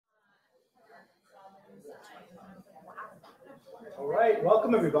All right,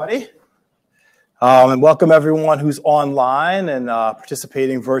 welcome everybody. And welcome everyone who's online and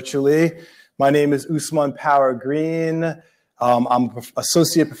participating virtually. My name is Usman Power Green. I'm an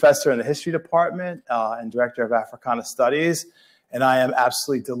associate professor in the history department and director of Africana Studies. And I am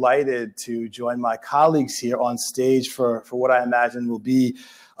absolutely delighted to join my colleagues here on stage for what I imagine will be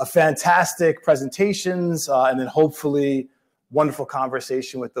a fantastic presentations and then hopefully wonderful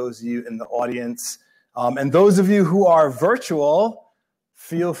conversation with those of you in the audience. And those of you who are virtual,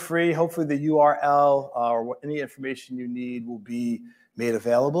 feel free, hopefully the URL or any information you need will be made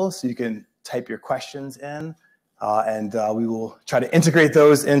available so you can type your questions in and we will try to integrate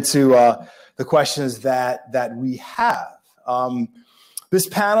those into the questions that we have. This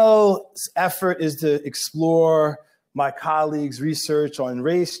panel's effort is to explore my colleagues' research on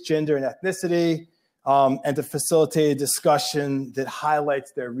race, gender, and ethnicity and to facilitate a discussion that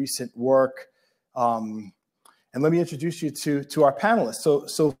highlights their recent work. And let me introduce you to our panelists.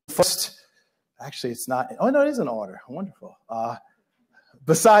 So first, actually it's not, oh no, it is in order, wonderful.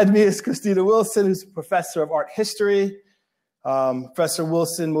 Beside me is Kristina Wilson, who's professor of art history. Professor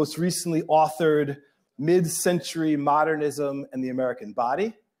Wilson most recently authored Mid-Century Modernism and the American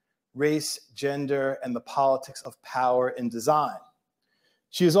Body, Race, Gender, and the Politics of Power in Design.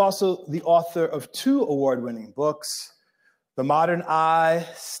 She is also the author of 2 award-winning books, The Modern Eye,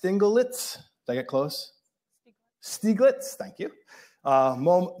 Stieglitz, did I get close? Stieglitz, thank you.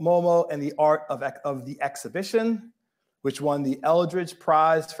 Momo and the Art of the Exhibition, which won the Eldridge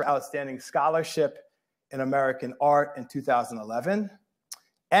Prize for Outstanding Scholarship in American Art in 2011,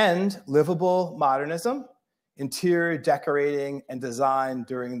 and Livable Modernism, Interior Decorating and Design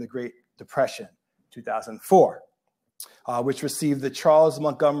During the Great Depression, 2004, which received the Charles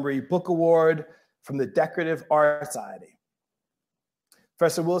Montgomery Book Award from the Decorative Art Society.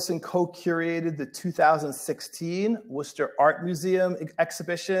 Professor Wilson co-curated the 2016 Worcester Art Museum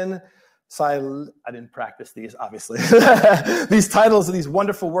exhibition. So I didn't practice these, obviously. These titles of these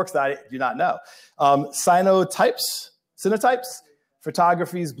wonderful works that I do not know. Cynotypes,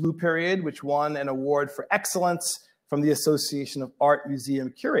 Photography's Blue Period, which won an award for excellence from the Association of Art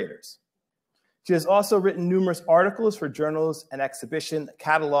Museum Curators. She has also written numerous articles for journals and exhibition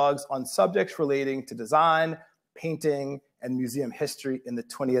catalogs on subjects relating to design, painting, and museum history in the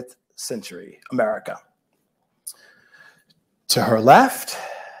 20th century America. To her left,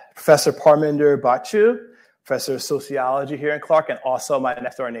 Professor Parminder Bhachu, professor of sociology here in Clark, and also my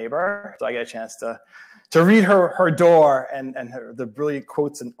next door neighbor. So I get a chance to read her door and the brilliant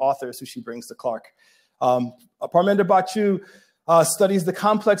quotes and authors who she brings to Clark. Parminder Bhachu studies the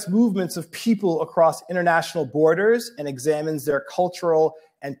complex movements of people across international borders and examines their cultural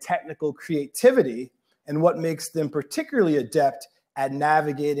and technical creativity and what makes them particularly adept at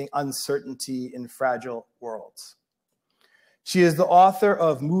navigating uncertainty in fragile worlds. She is the author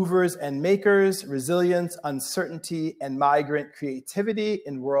of Movers and Makers, Resilience, Uncertainty, and Migrant Creativity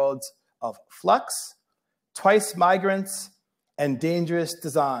in Worlds of Flux, Twice Migrants, and Dangerous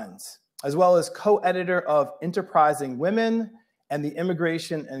Designs, as well as co-editor of Enterprising Women and the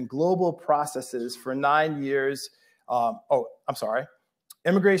Immigration and Global Processes for 9 years,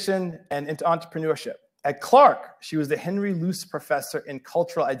 Immigration and Entrepreneurship. At Clark, she was the Henry Luce Professor in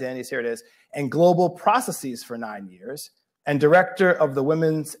Cultural Identities, here it is, and Global Processes for 9 years, and Director of the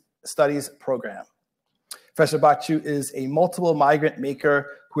Women's Studies Program. Professor Bhachu is a multiple migrant maker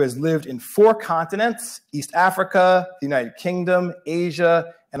who has lived in 4 continents, East Africa, the United Kingdom,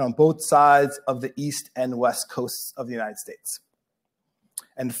 Asia, and on both sides of the East and West coasts of the United States.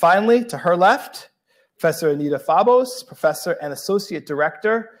 And finally, to her left, Professor Anita Fabos, Professor and Associate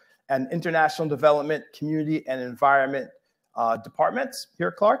Director and International Development, Community and Environment Departments here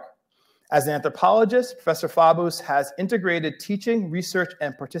at Clark. As an anthropologist, Professor Fabos has integrated teaching, research,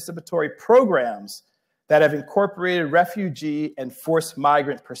 and participatory programs that have incorporated refugee and forced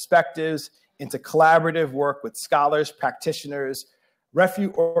migrant perspectives into collaborative work with scholars, practitioners,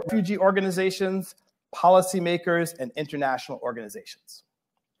 refugee organizations, policymakers, and international organizations.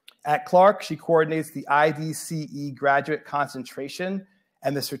 At Clark, she coordinates the IDCE graduate concentration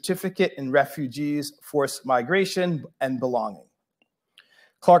and the Certificate in Refugees, Forced Migration, and Belonging.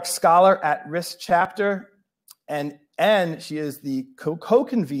 Clark Scholar at Risk Chapter, and she is the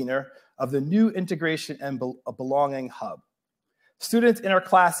co-convener of the new Integration and Belonging Hub. Students in our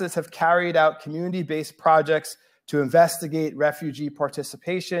classes have carried out community-based projects to investigate refugee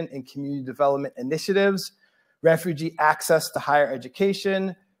participation in community development initiatives, refugee access to higher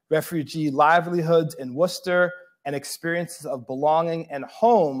education, refugee livelihoods in Worcester, and experiences of belonging and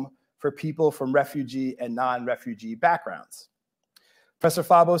home for people from refugee and non-refugee backgrounds. Professor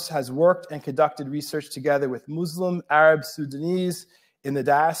Fabos has worked and conducted research together with Muslim Arab Sudanese in the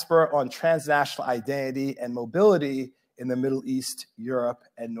diaspora on transnational identity and mobility in the Middle East, Europe,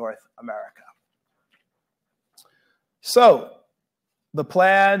 and North America. So the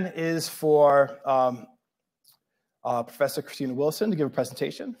plan is for Professor Kristina Wilson to give a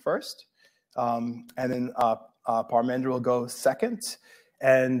presentation first, and then Parminder will go second,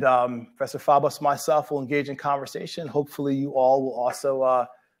 and Professor Fabos and myself will engage in conversation. Hopefully you all will also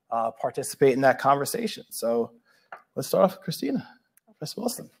participate in that conversation. So let's start off with Kristina. Professor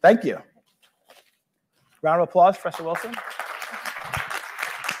Wilson, thank you. Round of applause, Professor Wilson.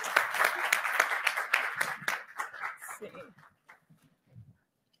 Let's see.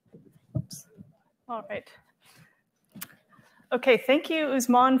 Oops. All right. Okay, thank you,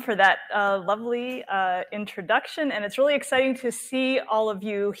 Usman, for that lovely introduction. And it's really exciting to see all of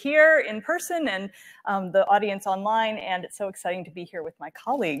you here in person and the audience online. And it's so exciting to be here with my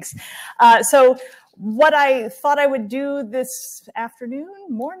colleagues. So what I thought I would do this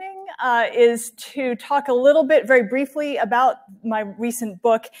morning, is to talk a little bit very briefly about my recent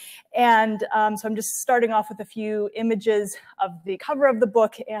book. And so I'm just starting off with a few images of the cover of the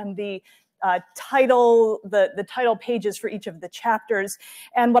book and the the title pages for each of the chapters.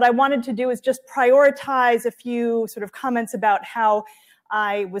 And what I wanted to do is just prioritize a few sort of comments about how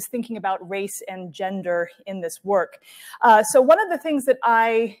I was thinking about race and gender in this work. So one of the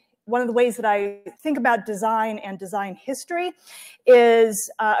ways that I think about design and design history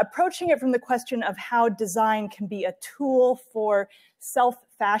is approaching it from the question of how design can be a tool for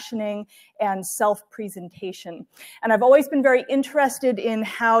self-fashioning and self-presentation. And I've always been very interested in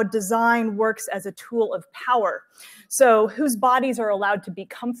how design works as a tool of power. So whose bodies are allowed to be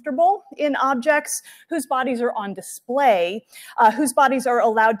comfortable in objects, whose bodies are on display, whose bodies are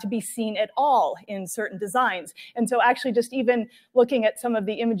allowed to be seen at all in certain designs. And so actually just even looking at some of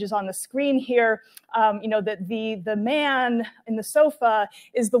the images on the screen here, you know, that the man in the sofa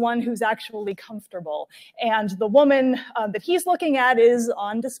is the one who's actually comfortable. And the woman that he's looking at is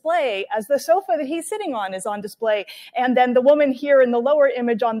on display, as the sofa that he's sitting on is on display. And then the woman here in the lower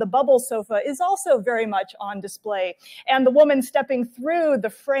image on the bubble sofa is also very much on display. And the woman stepping through the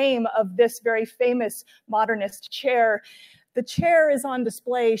frame of this very famous modernist chair, the chair is on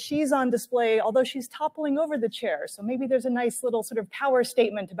display, she's on display, although she's toppling over the chair. So maybe there's a nice little sort of power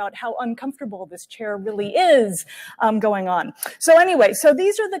statement about how uncomfortable this chair really is going on. So anyway, so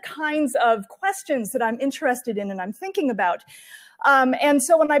these are the kinds of questions that I'm interested in and I'm thinking about. And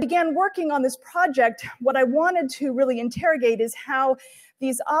so when I began working on this project, what I wanted to really interrogate is how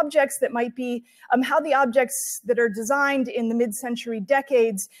these objects that might be, how the objects that are designed in the mid-century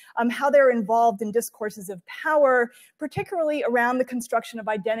decades, how they're involved in discourses of power, particularly around the construction of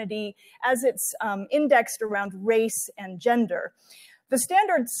identity as it's indexed around race and gender. The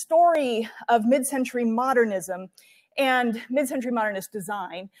standard story of mid-century modernism and mid-century modernist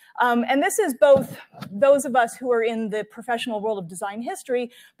design. And this is both those of us who are in the professional world of design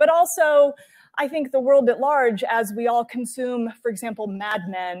history, but also I think the world at large as we all consume, for example, Mad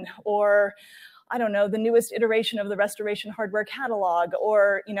Men or I don't know, the newest iteration of the Restoration Hardware Catalog,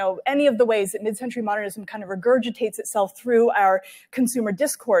 or you know, any of the ways that mid-century modernism kind of regurgitates itself through our consumer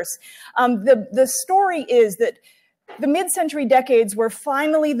discourse. The story is that the mid-century decades were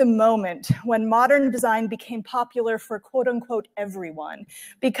finally the moment when modern design became popular for quote-unquote everyone,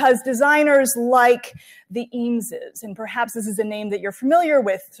 because designers like the Eameses, and perhaps this is a name that you're familiar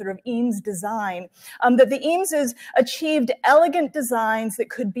with, sort of Eames design, that the Eameses achieved elegant designs that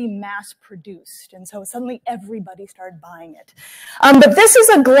could be mass-produced, and so suddenly everybody started buying it. But this is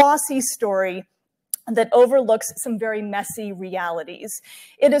a glossy story that overlooks some very messy realities.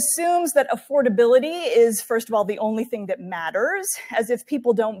 It assumes that affordability is, first of all, the only thing that matters, as if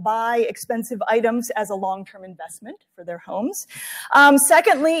people don't buy expensive items as a long-term investment for their homes.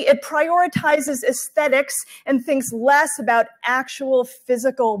 Secondly, it prioritizes aesthetics and thinks less about actual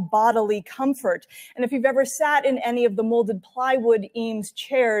physical bodily comfort. And if you've ever sat in any of the molded plywood Eames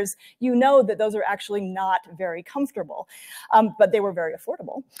chairs, you know that those are actually not very comfortable, but they were very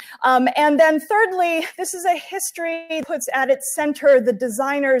affordable. And then thirdly, this is a history that puts at its center the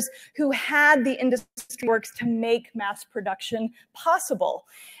designers who had the industry works to make mass production possible.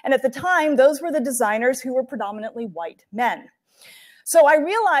 And at the time, those were the designers who were predominantly white men. So I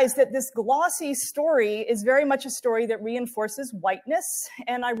realized that this glossy story is very much a story that reinforces whiteness,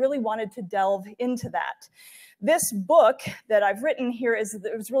 and I really wanted to delve into that. this book that I've written here it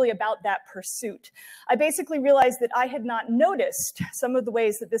was really about that pursuit. I basically realized that I had not noticed some of the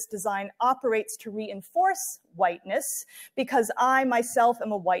ways that this design operates to reinforce whiteness because I myself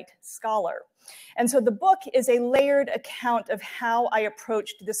am a white scholar. And so the book is a layered account of how I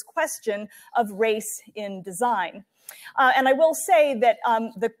approached this question of race in design. And I will say that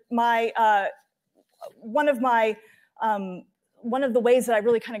one of the ways that I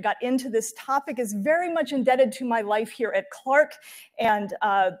really kind of got into this topic is very much indebted to my life here at Clark and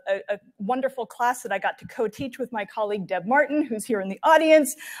a wonderful class that I got to co-teach with my colleague Deb Martin, who's here in the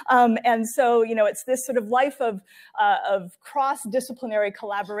audience. And so, you know, it's this sort of life of cross-disciplinary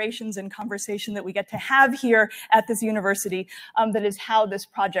collaborations and conversation that we get to have here at this university that is how this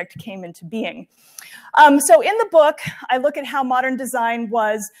project came into being. So in the book, I look at how modern design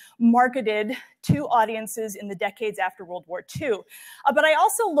was marketed to audiences in the decades after World War II. But I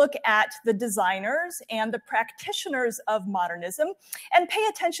also look at the designers and the practitioners of modernism and pay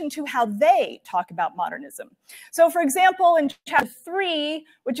attention to how they talk about modernism. So for example, in chapter 3,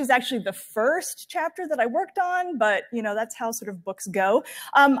 which is actually the first chapter that I worked on, but you know, that's how sort of books go,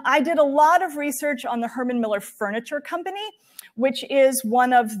 I did a lot of research on the Herman Miller Furniture Company, which is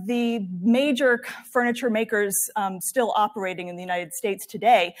one of the major furniture makers still operating in the United States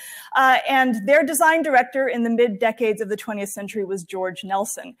today. And their design director in the mid-decades of the 20th century was George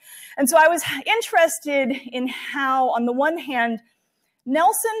Nelson. And so I was interested in how, on the one hand,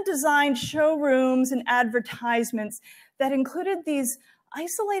 Nelson designed showrooms and advertisements that included these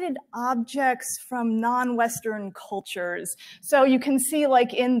isolated objects from non-Western cultures. So you can see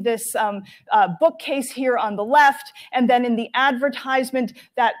like in this bookcase here on the left, and then in the advertisement,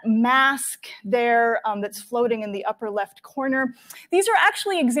 that mask there that's floating in the upper left corner. These are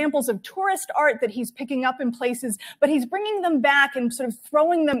actually examples of tourist art that he's picking up in places, but he's bringing them back and sort of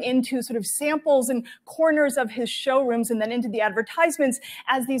throwing them into sort of samples and corners of his showrooms and then into the advertisements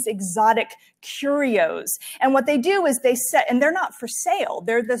as these exotic curios. And what they do is they set, and they're not for sale,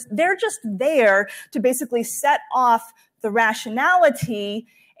 they're just there to basically set off the rationality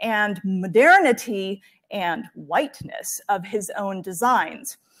and modernity and whiteness of his own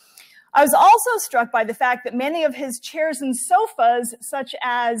designs. I was also struck by the fact that many of his chairs and sofas, such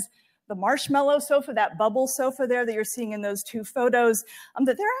as the marshmallow sofa, that bubble sofa there that you're seeing in those two photos,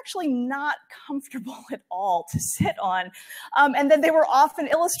 that they're actually not comfortable at all to sit on. And then they were often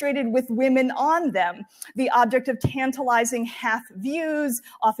illustrated with women on them, the object of tantalizing half views,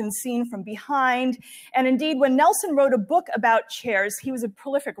 often seen from behind. And indeed, when Nelson wrote a book about chairs, he was a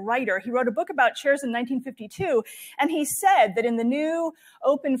prolific writer. He wrote a book about chairs in 1952, and he said that in the new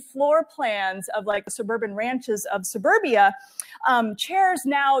open floor plans of like the suburban ranches of suburbia, chairs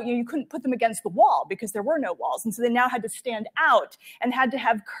now, you couldn't put them against the wall because there were no walls. And so they now had to stand out and had to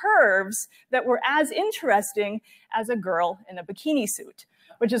have curves that were as interesting as a girl in a bikini suit,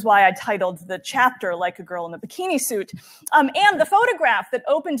 which is why I titled the chapter Like a Girl in a Bikini Suit. And the photograph that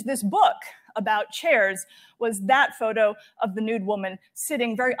opened this book about chairs was that photo of the nude woman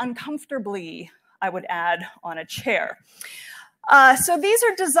sitting very uncomfortably, I would add, on a chair. So these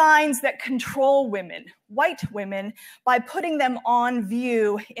are designs that control women, white women, by putting them on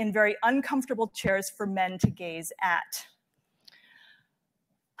view in very uncomfortable chairs for men to gaze at.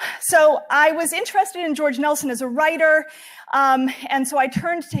 So I was interested in George Nelson as a writer, and so I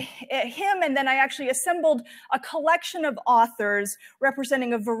turned to him, and then I actually assembled a collection of authors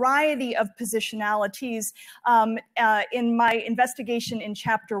representing a variety of positionalities in my investigation in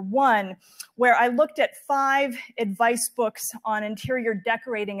chapter 1, where I looked at 5 advice books on interior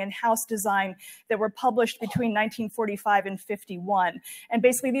decorating and house design that were published between 1945 and 51. And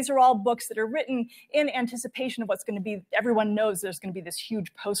basically, these are all books that are written in anticipation of what's going to be, everyone knows there's going to be this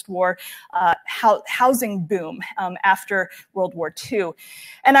huge post-war housing boom after World War II.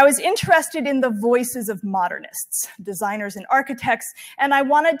 And I was interested in the voices of modernists, designers and architects, and I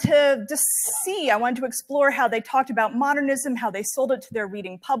wanted to just see, I wanted to explore how they talked about modernism, how they sold it to their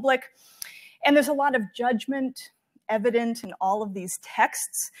reading public. And there's a lot of judgment evident in all of these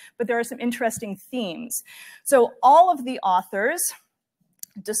texts, but there are some interesting themes. So all of the authors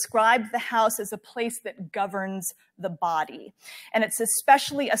described the house as a place that governs the body. And it's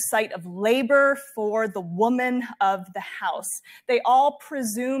especially a site of labor for the woman of the house. They all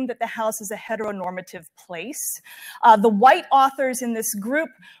presume that the house is a heteronormative place. The white authors in this group,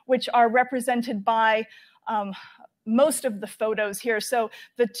 which are represented by most of the photos here. So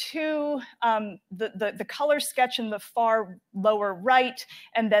the two, the color sketch in the far lower right,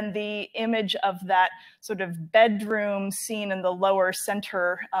 and then the image of that sort of bedroom scene in the lower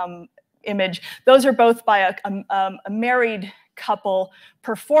center image, those are both by a married couple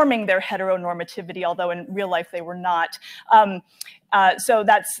performing their heteronormativity, although in real life they were not. So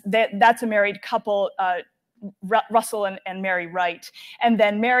that's a married couple, Russell and Mary Wright. And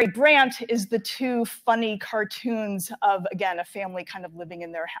then Mary Brandt is the two funny cartoons of, again, a family kind of living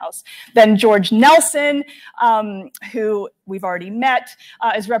in their house. Then George Nelson, who we've already met,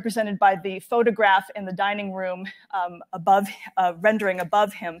 is represented by the photograph in the dining room rendering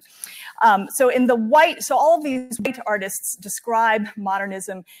above him. So all of these white artists describe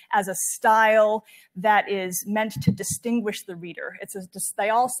modernism as a style that is meant to distinguish the reader. They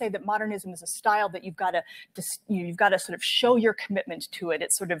all say that modernism is a style that you've got to sort of show your commitment to it.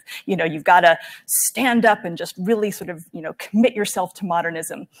 It's sort of, you've got to stand up and just really sort of, commit yourself to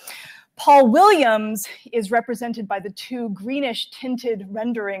modernism. Paul Williams is represented by the two greenish tinted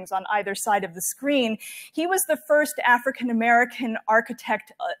renderings on either side of the screen. He was the first African-American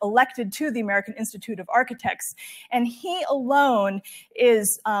architect elected to the American Institute of Architects. And he alone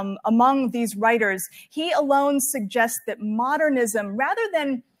is, among these writers, he alone suggests that modernism, rather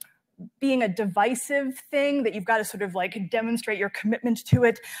than being a divisive thing that you've got to sort of like demonstrate your commitment to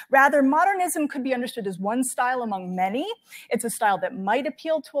it. Rather, modernism could be understood as one style among many. It's a style that might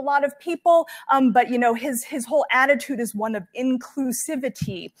appeal to a lot of people, but his whole attitude is one of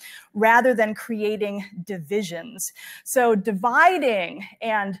inclusivity rather than creating divisions. So dividing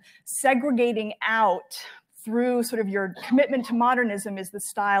and segregating out through sort of your commitment to modernism is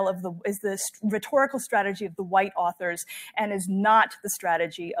the rhetorical strategy of the white authors and is not the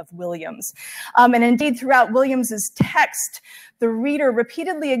strategy of Williams. And indeed, throughout Williams's text, the reader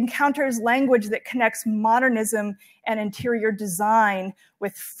repeatedly encounters language that connects modernism and interior design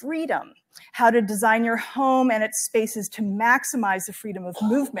with freedom. How to design your home and its spaces to maximize the freedom of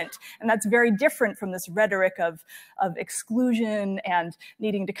movement. And that's very different from this rhetoric of exclusion and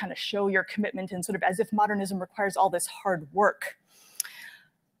needing to kind of show your commitment, and sort of as if modernism requires all this hard work.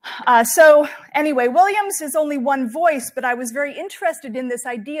 So anyway, Williams is only one voice, but I was very interested in this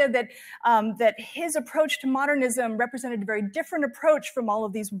idea that, that his approach to modernism represented a very different approach from all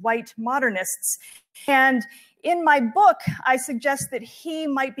of these white modernists. And in my book, I suggest that he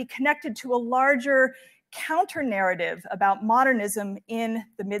might be connected to a larger counter-narrative about modernism in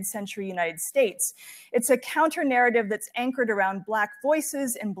the mid-century United States. It's a counter-narrative that's anchored around Black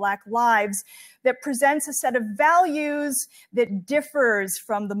voices and Black lives that presents a set of values that differs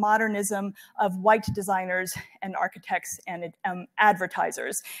from the modernism of white designers and architects and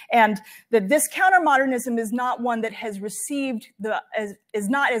advertisers. And that this counter-modernism is not one that has received, is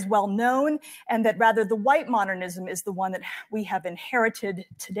not as well known, and that rather the white modernism is the one that we have inherited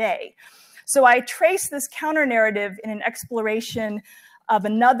today. So I trace this counter-narrative in an exploration of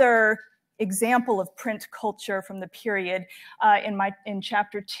another example of print culture from the period in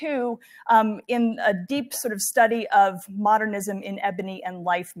chapter 2, in a deep sort of study of modernism in Ebony and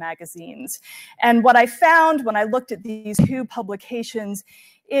Life magazines. And what I found when I looked at these two publications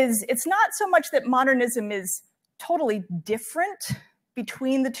is it's not so much that modernism is totally different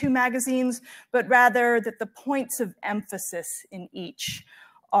between the two magazines, but rather that the points of emphasis in each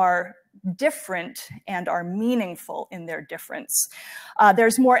are different and are meaningful in their difference.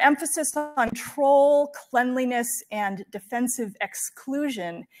 There's more emphasis on control, cleanliness, and defensive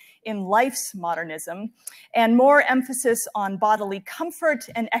exclusion in Life's modernism, and more emphasis on bodily comfort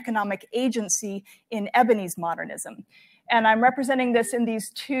and economic agency in Ebony's modernism. And I'm representing this in these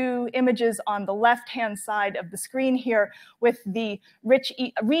two images on the left-hand side of the screen here, with the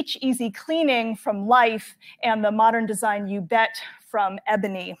Reach Easy Cleaning from Life and the Modern Design You Bet from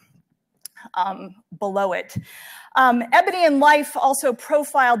Ebony below it. Ebony and Life also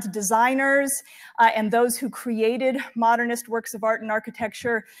profiled designers and those who created modernist works of art and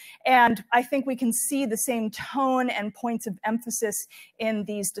architecture. And I think we can see the same tone and points of emphasis in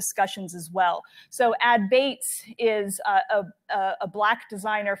these discussions as well. So Ad Bates is a Black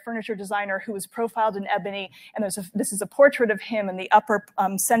designer, furniture designer, who was profiled in Ebony. And this is a portrait of him in the upper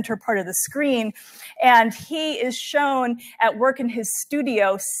center part of the screen. And he is shown at work in his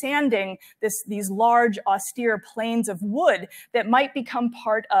studio sanding these large, austere planes of wood that might become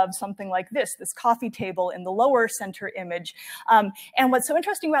part of something like this coffee table in the lower center image. And what's so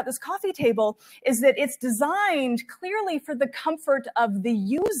interesting about this coffee table is that it's designed clearly for the comfort of the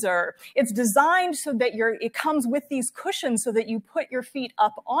user. It's designed so that it comes with these cushions so that you put your feet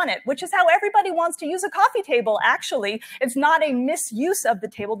up on it, which is how everybody wants to use a coffee table, actually. It's not a misuse of the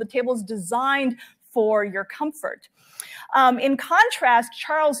table. The table is designed for your comfort. In contrast,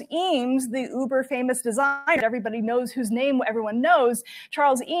 Charles Eames, the uber famous designer, everybody knows, whose name everyone knows,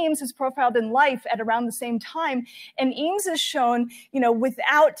 Charles Eames is profiled in Life at around the same time. And Eames is shown,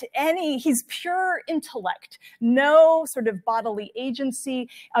 without any, he's pure intellect, no sort of bodily agency.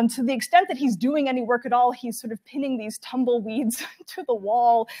 To the extent that he's doing any work at all, he's sort of pinning these tumbleweeds to the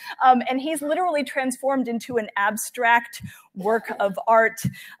wall. And he's literally transformed into an abstract work of art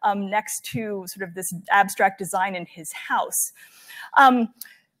next to sort of this abstract design in his house.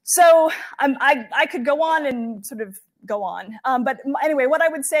 So I could go on and sort of go on. But anyway, what I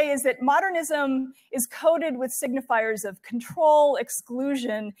would say is that modernism is coded with signifiers of control,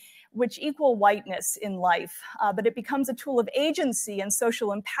 exclusion, which equal whiteness in life, but it becomes a tool of agency and social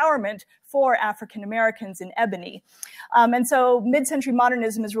empowerment for African Americans in ebony. And so mid-century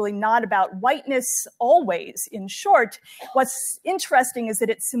modernism is really not about whiteness always. In short, what's interesting is that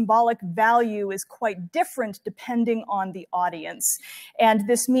its symbolic value is quite different depending on the audience. And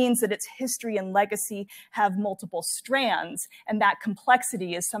this means that its history and legacy have multiple strands, and that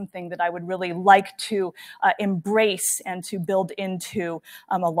complexity is something that I would really like to embrace and to build into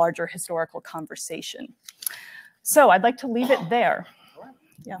a larger historical conversation. So I'd like to leave it there.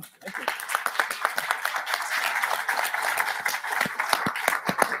 Yeah. Thank you.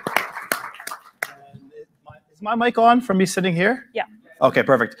 Is my mic on from me sitting here? Yeah. Okay,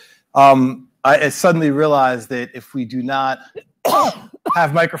 perfect. I suddenly realized that if we do not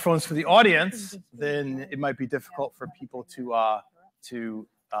have microphones for the audience, then it might be difficult for people to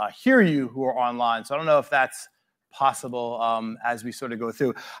hear you who are online. So I don't know if that's possible as we sort of go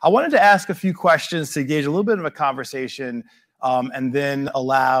through. I wanted to ask a few questions to engage a little bit of a conversation. And then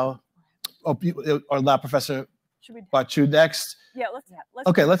allow Professor Bhachu next. Yeah,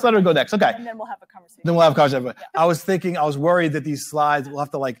 let's let her go next. Okay. And then we'll have a conversation. Then we'll have a conversation. Yeah. I was worried that these slides, we'll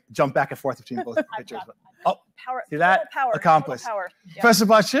have to like jump back and forth between both pictures. Oh, power, see that? Power, accomplished. Power. Yeah. Professor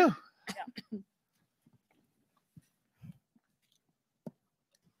Bhachu. Yeah.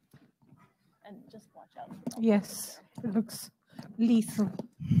 And just watch out. Yes, it looks lethal.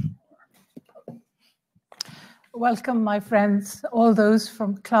 Welcome, my friends, all those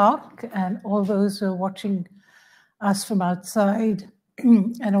from Clark and all those who are watching us from outside,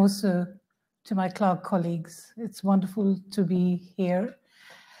 and also to my Clark colleagues. It's wonderful to be here.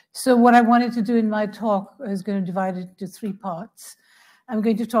 So what I wanted to do in my talk is going to divide it into three parts. I'm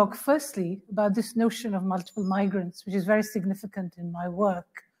going to talk firstly about this notion of multiple migrants, which is very significant in my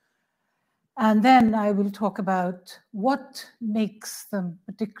work. And then I will talk about what makes them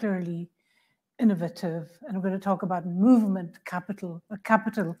particularly innovative, and we're going to talk about movement capital, a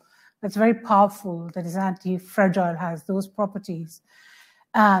capital that's very powerful, that is anti-fragile, has those properties,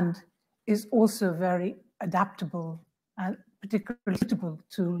 and is also very adaptable and particularly suitable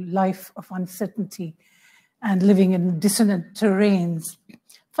to life of uncertainty and living in dissonant terrains.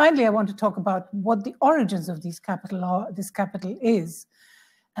 Finally, I want to talk about what the origins of this capital is,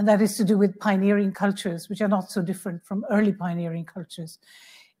 and that is to do with pioneering cultures, which are not so different from early pioneering cultures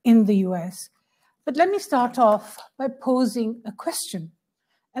in the US. But let me start off by posing a question.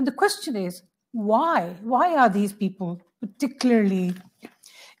 And the question is, why? Why are these people particularly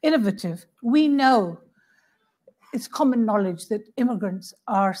innovative? We know, it's common knowledge that immigrants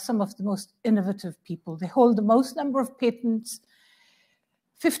are some of the most innovative people. They hold the most number of patents.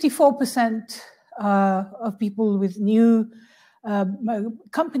 54% of people with new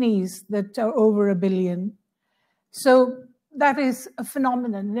companies that are over $1 billion. So that is a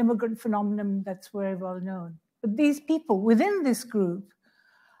phenomenon, an immigrant phenomenon that's very well known. But these people within this group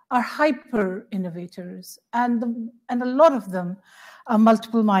are hyper innovators, and a lot of them are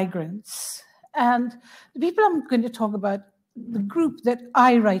multiple migrants. And the people I'm going to talk about, the group that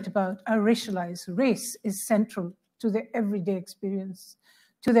I write about, are racialized. Race is central to their everyday experience,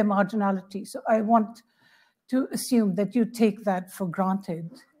 to their marginality. So I want to assume that you take that for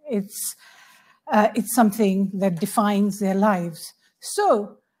granted. It's something that defines their lives.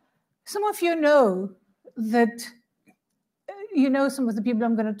 So some of you know that, some of the people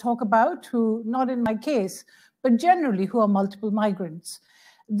I'm going to talk about who, not in my case, but generally who are multiple migrants.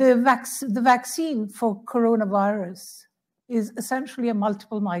 The vaccine for coronavirus is essentially a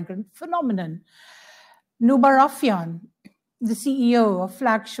multiple migrant phenomenon. Noubar Afyan, the CEO of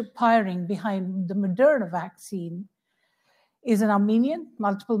flagship hiring behind the Moderna vaccine, is an Armenian,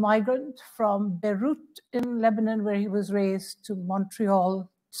 multiple migrant from Beirut in Lebanon, where he was raised, to Montreal,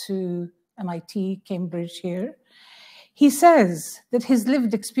 to MIT, Cambridge here. He says that his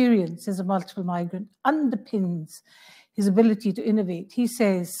lived experience as a multiple migrant underpins his ability to innovate. He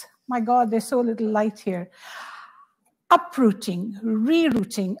says, my God, there's so little light here. uprooting,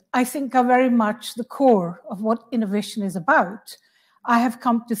 rerouting, I think are very much the core of what innovation is about. I have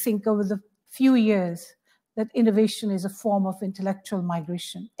come to think over the few years that innovation is a form of intellectual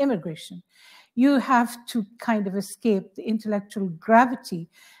migration, immigration. You have to kind of escape the intellectual gravity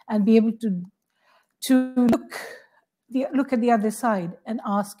and be able to look at the other side and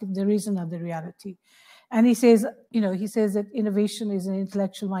ask if there is another reality. And he says, he says that innovation is an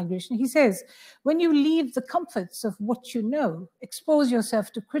intellectual migration. He says, when you leave the comforts of what you know, expose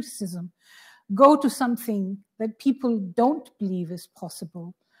yourself to criticism, go to something that people don't believe is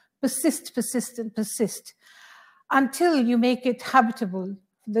possible, persist, persist, and persist, until you make it habitable,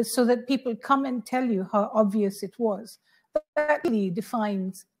 so that people come and tell you how obvious it was. That really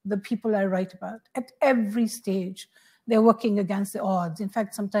defines the people I write about. At every stage, they're working against the odds. In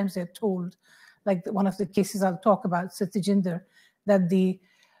fact, sometimes they're told, like one of the cases I'll talk about, Satyajinder, that the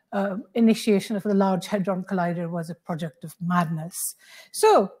initiation of the Large Hadron Collider was a project of madness.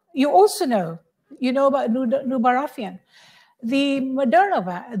 So you also know about Nubarafian. The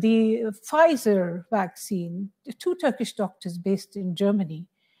the Pfizer vaccine, the 2 Turkish doctors based in Germany,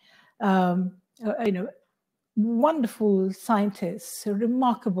 wonderful scientists, a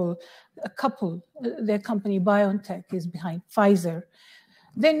remarkable couple, their company BioNTech is behind Pfizer.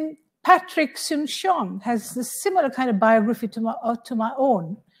 Then Patrick Soon-Shiong has a similar kind of biography to my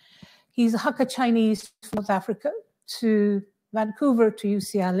own. He's a Hakka Chinese from North Africa to Vancouver to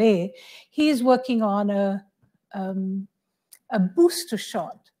UCLA. He's working on a booster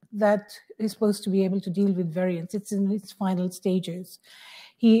shot that is supposed to be able to deal with variants. It's in its final stages.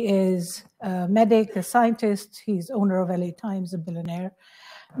 He is a medic, a scientist. He's owner of LA Times, a billionaire.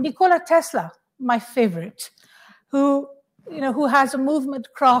 Nikola Tesla, my favorite, who has a movement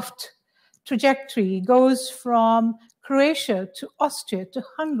craft trajectory. He goes from Croatia to Austria to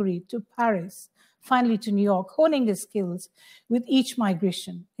Hungary to Paris, finally to New York, honing his skills with each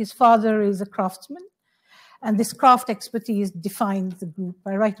migration. His father is a craftsman, and this craft expertise defines the group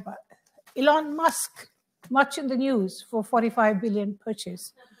I write about. Elon Musk, much in the news for 45 billion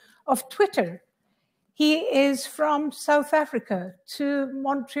purchase of Twitter. He is from South Africa to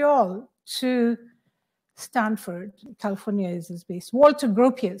Montreal to Stanford, California is his base. Walter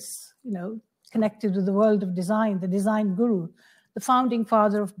Gropius, connected with the world of design, the design guru, the founding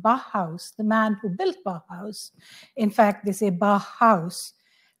father of Bauhaus, the man who built Bauhaus. In fact, they say Bauhaus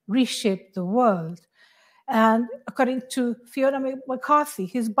reshaped the world. And according to Fiona McCarthy,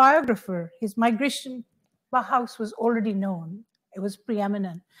 his biographer, his migration, Bauhaus was already known. It was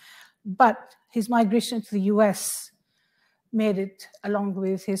preeminent. But his migration to the US made it, along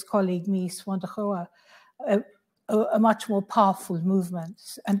with his colleague Mies van der Goa, a much more powerful movement.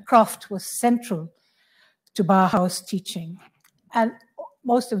 And craft was central to Bauhaus teaching. And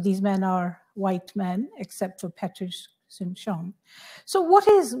most of these men are white men, except for Patrick Soon-Shiong. So what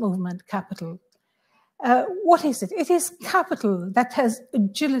is movement capital? What is it? It is capital that has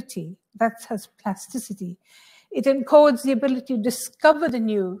agility, that has plasticity. It encodes the ability to discover the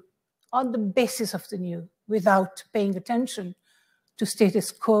new on the basis of the new without paying attention to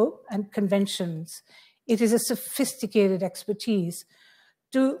status quo and conventions. It is a sophisticated expertise.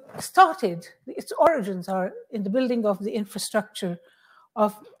 Its origins are in the building of the infrastructure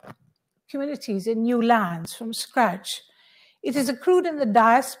of communities in new lands from scratch. It is accrued in the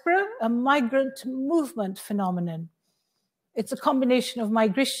diaspora, a migrant movement phenomenon. It's a combination of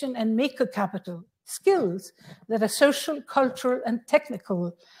migration and maker capital, skills that are social, cultural, and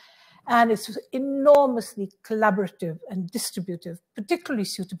technical. And it's enormously collaborative and distributive, particularly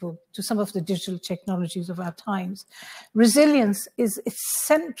suitable to some of the digital technologies of our times. Resilience is its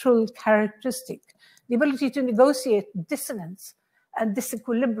central characteristic, the ability to negotiate dissonance and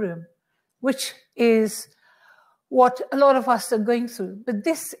disequilibrium, which is what a lot of us are going through. But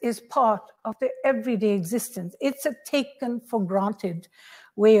this is part of the everyday existence. It's a taken for granted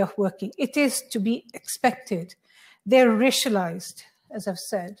way of working. It is to be expected. They're racialized, as I've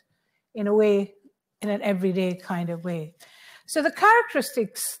said, in a way, in an everyday kind of way. So the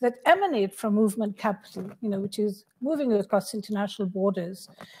characteristics that emanate from movement capital, which is moving across international borders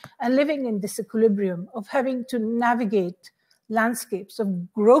and living in disequilibrium, of having to navigate landscapes,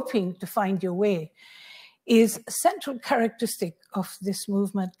 of groping to find your way, is a central characteristic of this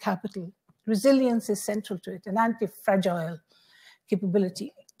movement capital. Resilience is central to it, an anti-fragile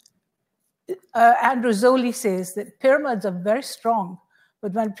capability. Andrew Zoli says that pyramids are very strong,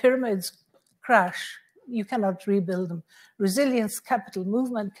 but when pyramids crash, you cannot rebuild them. Resilience capital,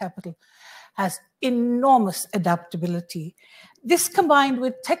 movement capital, has enormous adaptability. This combined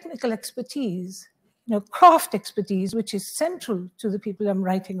with technical expertise, craft expertise, which is central to the people I'm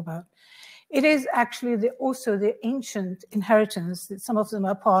writing about, It is actually also the ancient inheritance that some of them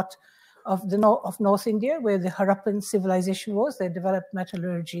are part of North India, where the Harappan civilization was. They developed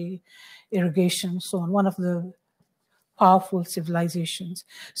metallurgy, irrigation, so on, one of the powerful civilizations.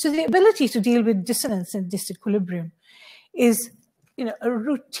 So the ability to deal with dissonance and disequilibrium is, a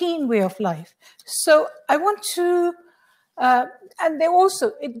routine way of life. So I want to, and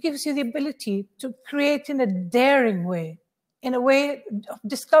it gives you the ability to create in a daring way, in a way of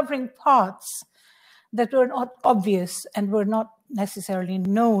discovering paths that were not obvious and were not necessarily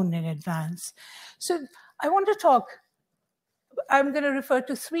known in advance. So I want to talk, I'm going to refer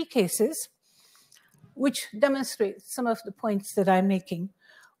to 3 cases which demonstrate some of the points that I'm making.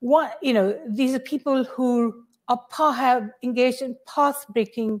 One, these are people who have engaged in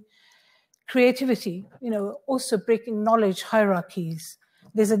path-breaking creativity, also breaking knowledge hierarchies.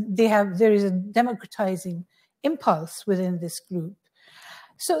 There is a democratizing impulse within this group.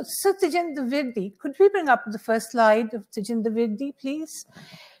 So Satyendra Virdi, could we bring up the first slide of Satyendra Virdi, please?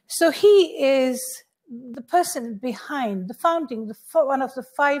 So he is the person behind one of the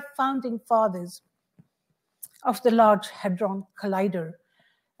 5 founding fathers of the Large Hadron Collider.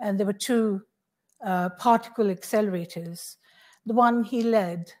 And there were 2 particle accelerators. The one he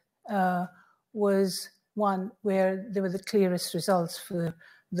led was one where there were the clearest results for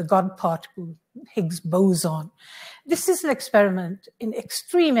the God particle, Higgs boson. This is an experiment in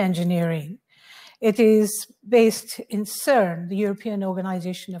extreme engineering. It is based in CERN, the European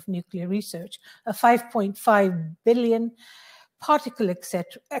Organization of Nuclear Research, a 5.5 billion particle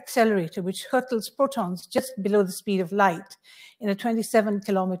accelerator which hurtles protons just below the speed of light in a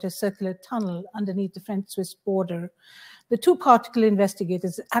 27-kilometer circular tunnel underneath the French-Swiss border. The 2 particle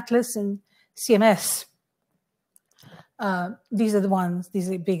investigators, Atlas and CMS, these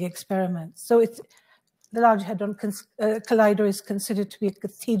are big experiments. So the Large Hadron Collider is considered to be a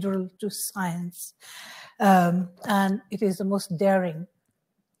cathedral to science. And it is the most daring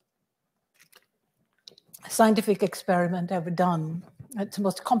scientific experiment ever done. It's the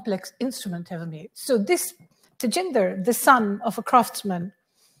most complex instrument ever made. So this Tajinder, the son of a craftsman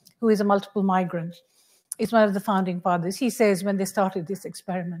who is a multiple migrant, is one of the founding fathers. He says when they started this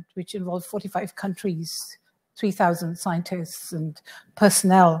experiment, which involved 45 countries, 3,000 scientists and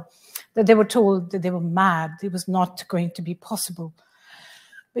personnel, that they were told that they were mad. It was not going to be possible.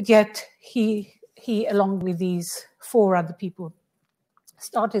 But yet he along with these 4 other people,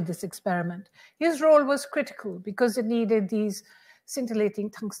 started this experiment. His role was critical because it needed these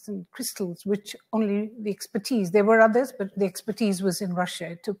scintillating tungsten crystals, which only the expertise, there were others, but the expertise was in Russia.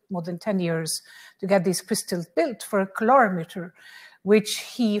 It took more than 10 years to get these crystals built for a calorimeter, which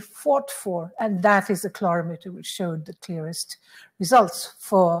he fought for. And that is the calorimeter which showed the clearest results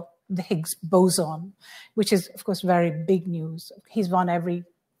for the Higgs boson, which is, of course, very big news. He's won every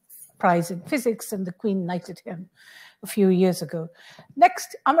prize in physics, and the Queen knighted him a few years ago.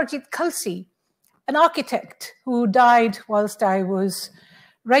 Next, Amarjit Khalsi, an architect who died whilst I was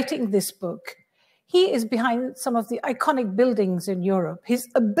writing this book. He is behind some of the iconic buildings in Europe. His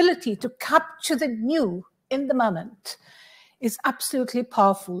ability to capture the new in the moment is absolutely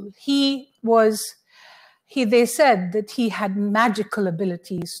powerful. They said that he had magical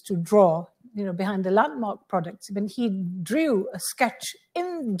abilities to draw, behind the landmark products. When he drew a sketch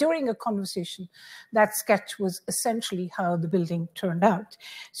during a conversation, that sketch was essentially how the building turned out.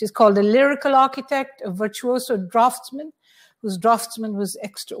 So he's called a lyrical architect, a virtuoso draftsman, whose draftsman was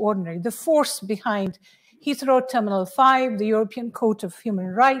extraordinary. The force behind Heathrow Terminal 5, the European Court of Human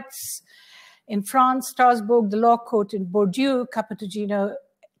Rights in France, Strasbourg, the Law Court in Bordeaux, Capitagino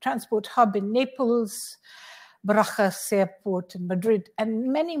Transport Hub in Naples, Barajas Airport in Madrid,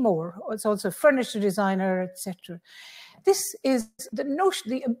 and many more. It's also a furniture designer, etc. This is the notion,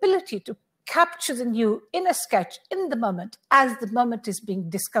 the ability to capture the new in a sketch, in the moment, as the moment is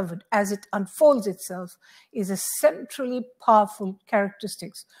being discovered, as it unfolds itself, is a centrally powerful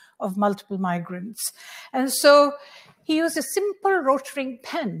characteristics of multiple migrants. And so he used a simple rotary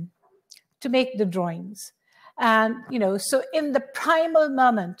pen to make the drawings. And, so in the primal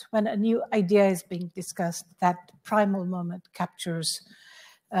moment when a new idea is being discussed, that primal moment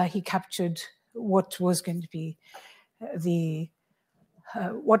he captured what was going to be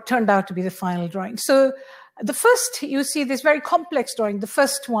what turned out to be the final drawing. So the first, you see this very complex drawing, the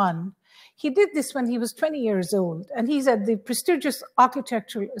first one, he did this when he was 20 years old, and he's at the prestigious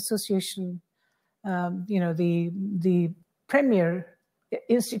Architectural Association, the premier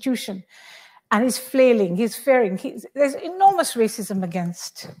institution. And he's flailing, he's fearing. There's enormous racism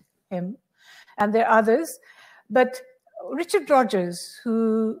against him. And there are others. But Richard Rogers,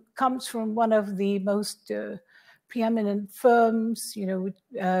 who comes from one of the most preeminent firms,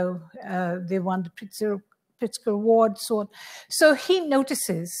 they won the Pritzker Award, so on. So he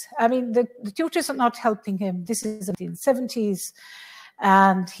notices, I mean, the tutors are not helping him. This is the 1970s,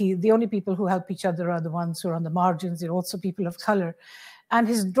 and the only people who help each other are the ones who are on the margins. They're also people of color. And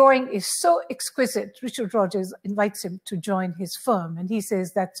his drawing is so exquisite. Richard Rogers invites him to join his firm, and he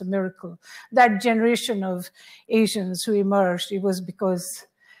says that's a miracle. That generation of Asians who emerged, it was because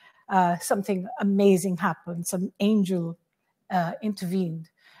something amazing happened. Some angel intervened.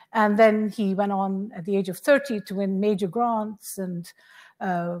 And then he went on at the age of 30 to win major grants and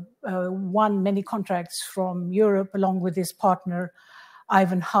won many contracts from Europe along with his partner,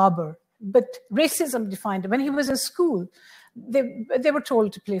 Ivan Harbour. But racism defined him. When he was in school, they were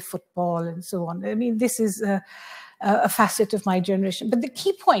told to play football and so on. I mean, this is a facet of my generation. But the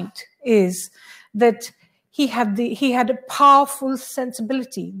key point is that he had a powerful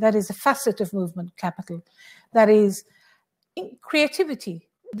sensibility that is a facet of movement capital, that is creativity,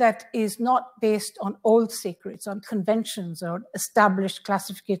 that is not based on old sacreds, on conventions or established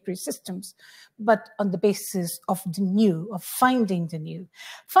classificatory systems, but on the basis of the new, of finding the new.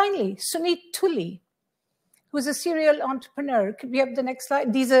 Finally, Sunit Tuli, who is a serial entrepreneur. Could we have the next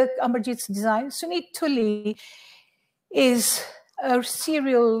slide? These are Amarjit's designs. Sunit Tuli is a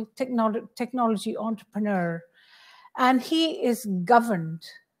serial technology entrepreneur, and he is governed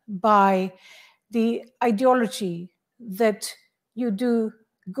by the ideology that you do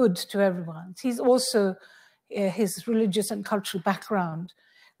good to everyone. He's also his religious and cultural background,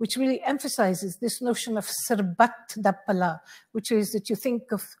 which really emphasizes this notion of sarbat dappala, which is that you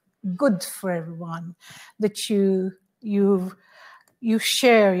think of good for everyone, that you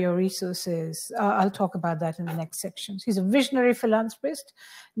share your resources. I'll talk about that in the next sections. He's a visionary philanthropist,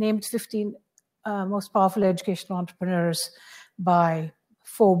 named 15 most powerful educational entrepreneurs by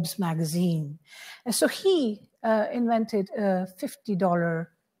Forbes magazine. And so he invented a $50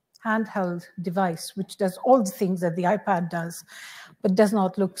 handheld device, which does all the things that the iPad does, but does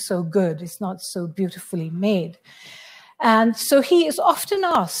not look so good. It's not so beautifully made. And so he is often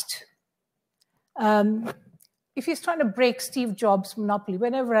asked if he's trying to break Steve Jobs' monopoly.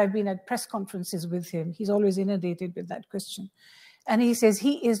 Whenever I've been at press conferences with him, he's always inundated with that question. And he says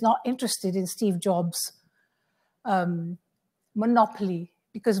he is not interested in Steve Jobs' monopoly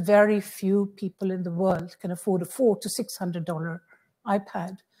because very few people in the world can afford a $400 to $600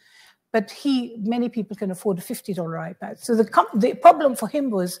 iPad. But many people can afford a $50 iPad. So the problem for him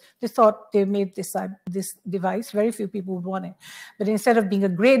was they thought they made this device, very few people would want it. But instead of being a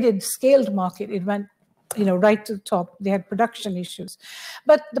graded, scaled market, it went right to the top. They had production issues.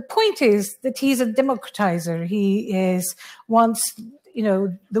 But the point is that he's a democratizer. He wants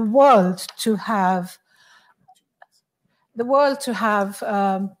the world to have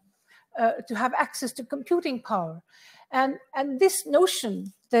access to computing power. And this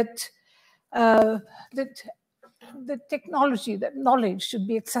notion that the technology, that knowledge should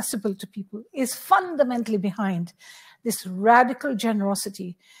be accessible to people is fundamentally behind this radical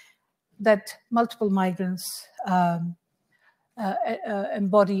generosity that multiple migrants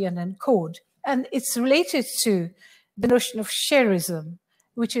embody and encode. And it's related to the notion of shareism,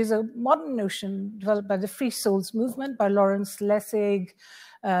 which is a modern notion developed by the Free Souls movement, by Lawrence Lessig,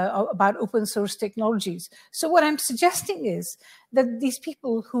 about open source technologies. So what I'm suggesting is that these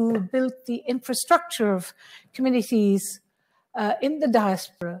people who built the infrastructure of communities in the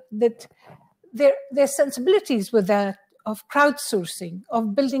diaspora, that their sensibilities were that of crowdsourcing,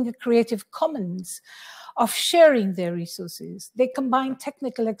 of building a creative commons, of sharing their resources. They combine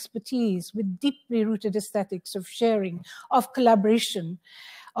technical expertise with deeply rooted aesthetics of sharing, of collaboration,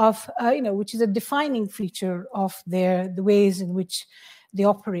 of which is a defining feature of the ways in which they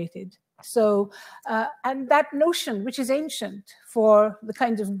operated. So, and that notion, which is ancient for the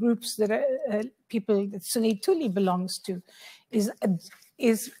kinds of groups that people that Sunit Tuli belongs to, is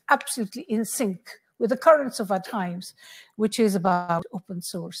absolutely in sync with the currents of our times, which is about open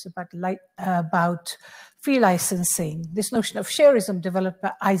source, about free licensing. This notion of shareism developed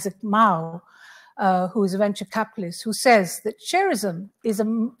by Isaac Mao, who is a venture capitalist, who says that shareism is a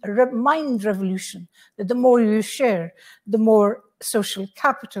mind revolution, that the more you share, the more social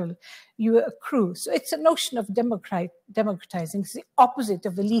capital you accrue. So it's a notion of democratizing. It's the opposite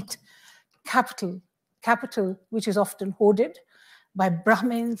of elite capital, which is often hoarded by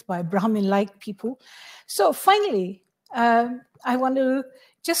Brahmins, by Brahmin-like people. So finally, I want to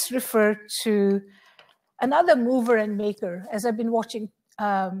just refer to another mover and maker. As I've been watching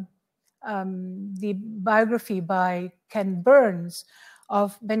the biography by Ken Burns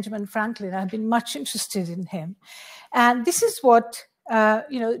of Benjamin Franklin, I've been much interested in him. And this is what, do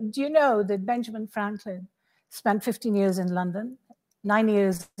you know that Benjamin Franklin spent 15 years in London, 9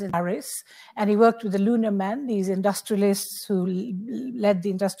 years in Paris, and he worked with the lunar men, these industrialists who led the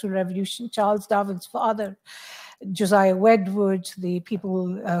Industrial Revolution, Charles Darwin's father, Josiah Wedgwood, the people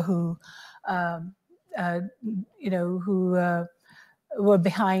who were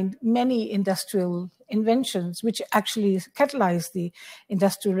behind many industrial inventions, which actually catalyzed the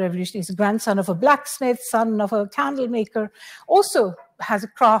Industrial Revolution. He's a grandson of a blacksmith, son of a candle maker, also has a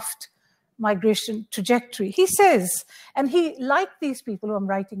craft migration trajectory. He says, and he, like these people who I'm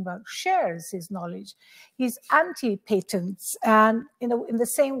writing about, shares his knowledge. He's anti-patents, and in the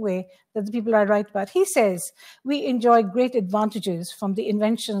same way that the people I write about, he says, we enjoy great advantages from the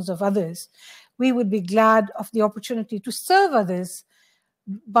inventions of others. We would be glad of the opportunity to serve others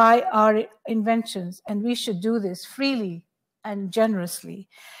by our inventions, and we should do this freely and generously.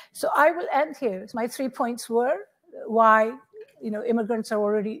 So I will end here. My 3 points were why immigrants are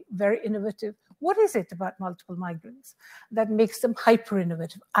already very innovative. What is it about multiple migrants that makes them hyper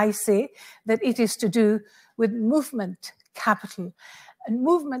innovative? I say that it is to do with movement capital, and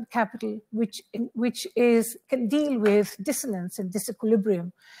movement capital which can deal with dissonance and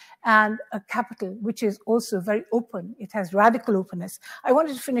disequilibrium, and a capital which is also very open. It has radical openness. I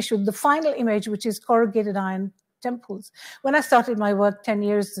wanted to finish with the final image, which is corrugated iron temples. When I started my work 10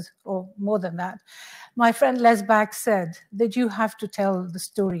 years or more than that, my friend Les Back said that you have to tell the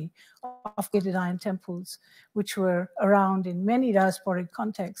story of corrugated iron temples, which were around in many diasporic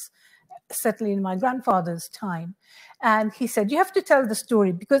contexts, certainly in my grandfather's time. And he said, you have to tell the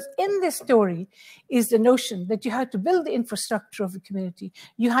story, because in this story is the notion that you had to build the infrastructure of a community.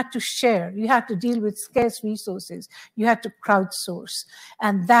 You had to share, you had to deal with scarce resources, you had to crowdsource.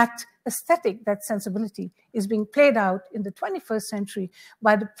 And that aesthetic, that sensibility is being played out in the 21st century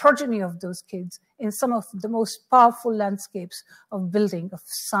by the progeny of those kids in some of the most powerful landscapes of building, of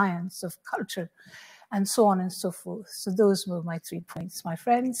science, of culture, and so on and so forth. So those were my 3 points, my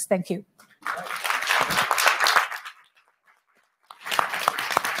friends. Thank you.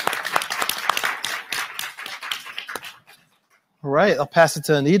 All right, I'll pass it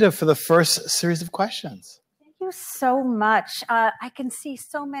to Anita for the first series of questions. Thank you so much. I can see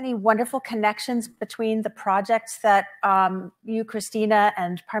so many wonderful connections between the projects that you, Kristina,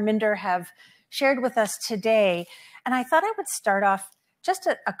 and Parminder have shared with us today. And I thought I would start off just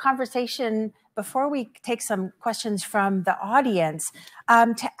a conversation before we take some questions from the audience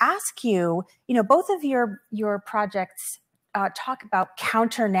to ask you, both of your projects talk about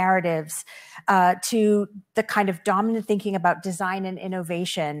counter narratives to the kind of dominant thinking about design and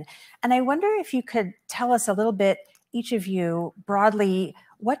innovation. And I wonder if you could tell us a little bit, each of you, broadly,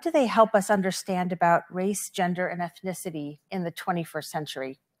 what do they help us understand about race, gender, and ethnicity in the 21st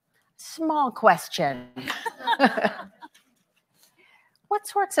century? Small question. What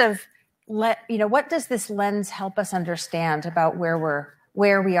sorts of, what does this lens help us understand about where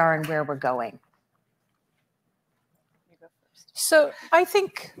we are and where we're going? So I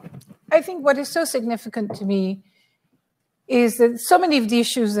think what is so significant to me is that so many of the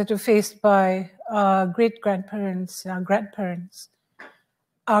issues that are faced by our great-grandparents and our grandparents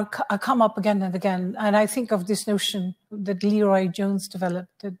are come up again and again. And I think of this notion that Leroy Jones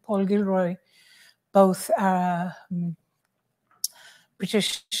developed, that Paul Gilroy, both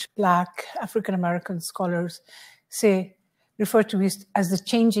British, Black, African-American scholars refer to it as the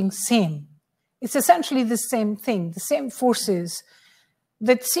changing same. It's essentially the same thing, the same forces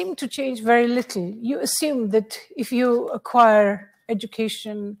that seem to change very little. You assume that if you acquire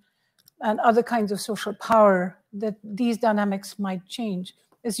education and other kinds of social power, that these dynamics might change.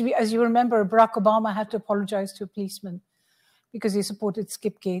 As you remember, Barack Obama had to apologize to a policeman because he supported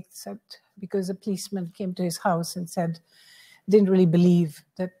Skip Gates, because a policeman came to his house and said, didn't really believe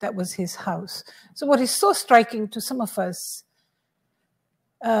that that was his house. So what is so striking to some of us,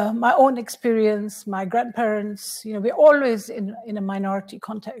 my own experience, my grandparents, we're always in a minority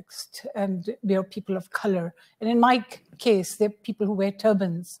context, and we are people of color. And in my case, they're people who wear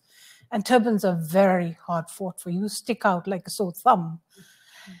turbans, and turbans are very hard fought for. You stick out like a sore thumb.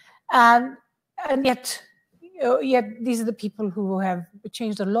 And yet these are the people who have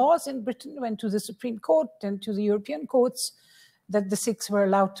changed the laws in Britain, went to the Supreme Court and to the European courts, that the Sikhs were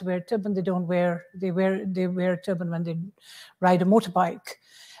allowed to wear a turban. They wear a turban when they ride a motorbike.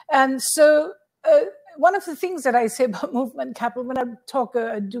 And so one of the things that I say about movement capital, when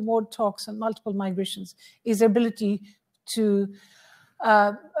I do more talks on multiple migrations, is the ability to,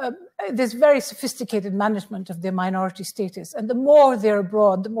 there's very sophisticated management of their minority status. And the more they're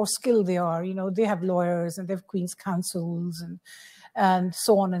abroad, the more skilled they are. They have lawyers and they have Queen's counsels and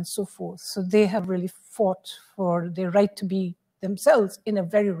so on and so forth. So they have really fought for their right to be themselves in a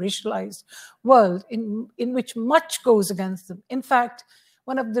very racialized world in which much goes against them. In fact,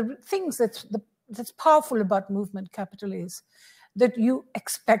 one of the things that's powerful about movement capital is that you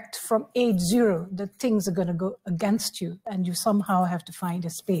expect from age 0 that things are going to go against you, and you somehow have to find a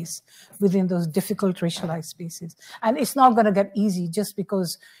space within those difficult racialized spaces. And it's not going to get easy just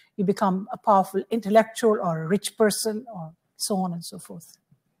because you become a powerful intellectual or a rich person or so on and so forth.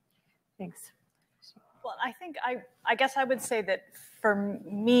 Thanks. Well, I think I guess I would say that for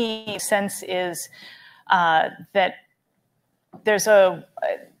me, sense is that there's to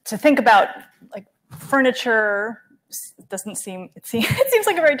think about like furniture. It seems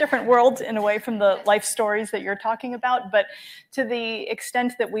like a very different world in a way from the life stories that you're talking about, but to the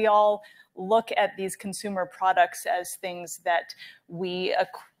extent that we all look at these consumer products as things that we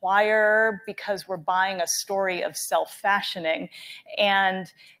acquire because we're buying a story of self-fashioning,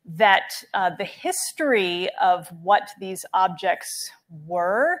 and that the history of what these objects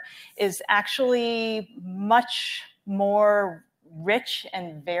were is actually much more rich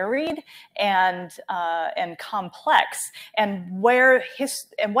and varied and complex, and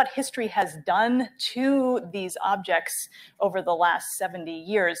what history has done to these objects over the last 70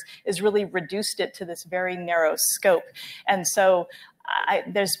 years is really reduced it to this very narrow scope. And so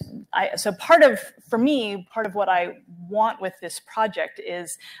for me, part of what I want with this project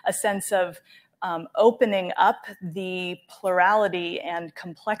is a sense of opening up the plurality and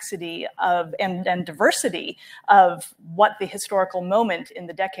complexity of and diversity of what the historical moment in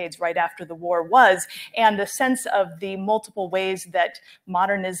the decades right after the war was, and a sense of the multiple ways that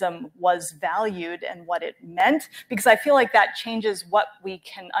modernism was valued and what it meant, because I feel like that changes what we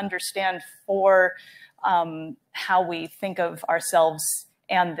can understand for how we think of ourselves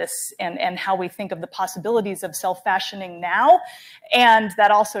and how we think of the possibilities of self-fashioning now. And that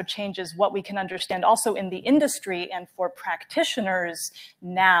also changes what we can understand also in the industry and for practitioners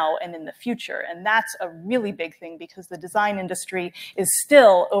now and in the future. And that's a really big thing, because the design industry is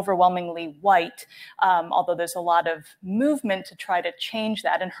still overwhelmingly white, although there's a lot of movement to try to change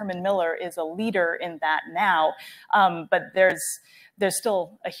that. And Herman Miller is a leader in that now. But there's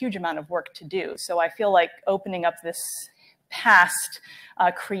still a huge amount of work to do. So I feel like opening up this past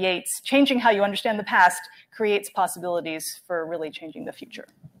changing how you understand the past creates possibilities for really changing the future.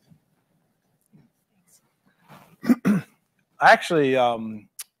 I actually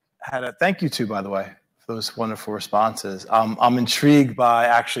had a thank you to, by the way, for those wonderful responses. I'm intrigued by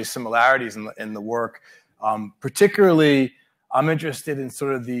actually similarities in the work. Particularly, I'm interested in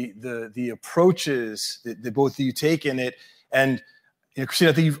sort of the approaches that both of you take in it. And Kristina,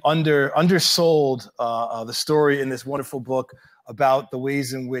 I think you've undersold the story in this wonderful book about the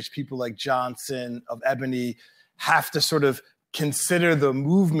ways in which people like Johnson of Ebony have to sort of consider the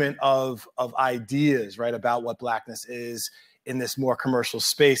movement of ideas, right, about what Blackness is in this more commercial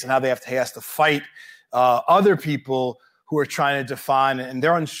space, and how they has to fight other people who are trying to define, and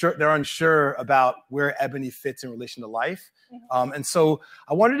they're unsure about where Ebony fits in relation to life. Mm-hmm. And so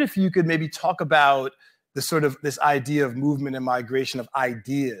I wondered if you could maybe talk about the sort of this idea of movement and migration of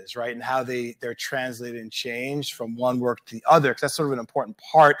ideas, right? And how they're translated and changed from one work to the other, because that's sort of an important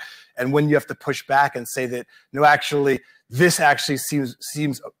part. And when you have to push back and say that, no, actually, this actually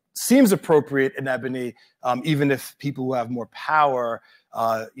seems appropriate in Ebony, even if people who have more power,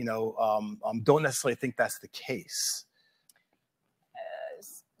 don't necessarily think that's the case.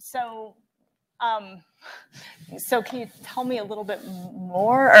 So can you tell me a little bit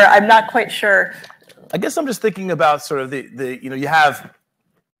more? Or I'm not quite sure. I guess I'm just thinking about sort of you have,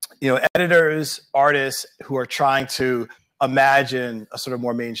 editors, artists who are trying to imagine a sort of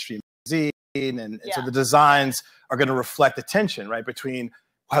more mainstream magazine, and so the designs are going to reflect the tension, right, between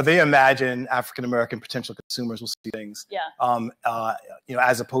how they imagine African-American potential consumers will see things,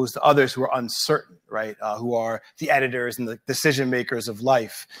 as opposed to others who are uncertain, right, who are the editors and the decision makers of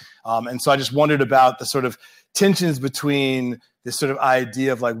life. And so I just wondered about the sort of tensions between this sort of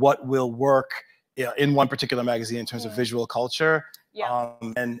idea of like what will work in one particular magazine in terms of visual culture,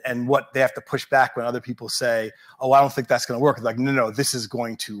 and what they have to push back when other people say, oh, I don't think that's going to work. Like, no, this is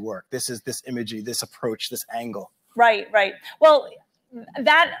going to work. This is this imagery, this approach, this angle. Right. Well,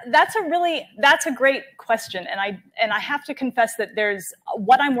 that's a great question, and I have to confess that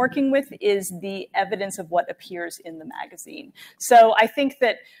what I'm working with is the evidence of what appears in the magazine. So I think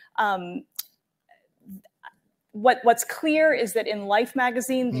that what's clear is that in Life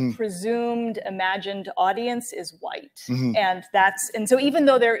magazine, the presumed imagined audience is white. And so even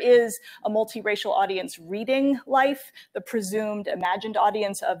though there is a multiracial audience reading Life, the presumed imagined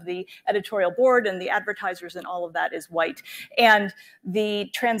audience of the editorial board and the advertisers and all of that is white. And the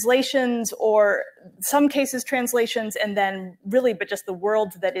translations, or some cases translations, and then really, but just the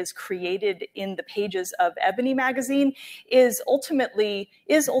world that is created in the pages of Ebony magazine is ultimately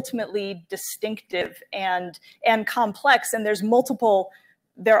distinctive and complex, and there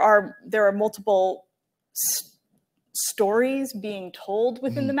are multiple stories being told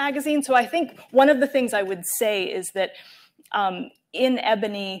within the magazine. So I think one of the things I would say is that in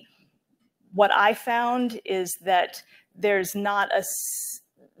Ebony, what I found is that there's not a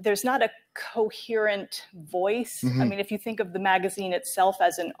coherent voice. I mean, if you think of the magazine itself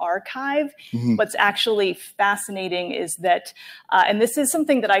as an archive, what's actually fascinating is that, and this is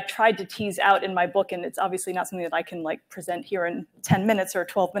something that I tried to tease out in my book, and it's obviously not something that I can like present here in 10 minutes or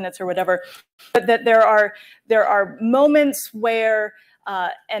 12 minutes or whatever, but that there are moments where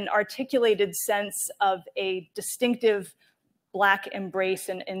an articulated sense of a distinctive Black embrace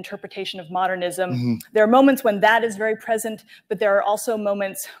and interpretation of modernism. There are moments when that is very present, but there are also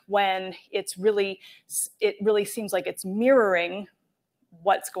moments when it really seems like it's mirroring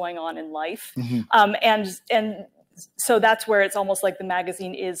what's going on in life. And so that's where it's almost like the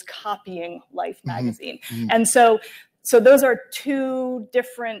magazine is copying Life magazine. And so those are two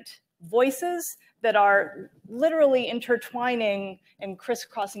different voices that are literally intertwining and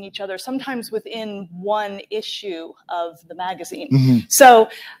crisscrossing each other, sometimes within one issue of the magazine. So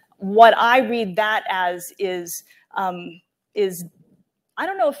what I read that as is I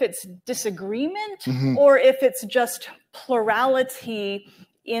don't know if it's disagreement or if it's just plurality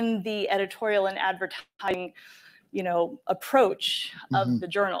in the editorial and advertising, approach of the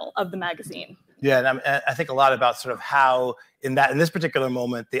journal, of the magazine. Yeah, and I think a lot about sort of how in this particular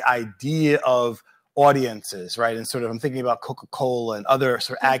moment, the idea of audiences, right? And sort of I'm thinking about Coca-Cola and other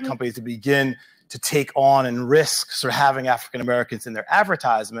sort of ad companies to begin to take on and risk sort of having African Americans in their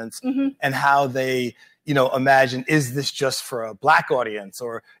advertisements, and how they, imagine, is this just for a Black audience,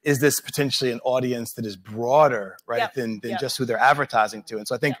 or is this potentially an audience that is broader, right, than just who they're advertising to? And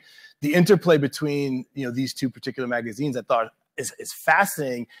so I think the interplay between, these two particular magazines, I thought is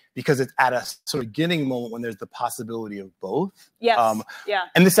fascinating, because it's at a sort of beginning moment when there's the possibility of both. And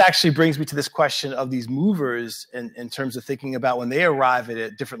this actually brings me to this question of these movers in terms of thinking about when they arrive at a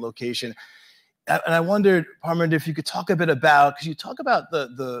different location. And I wondered, Parminder, if you could talk a bit about, because you talk about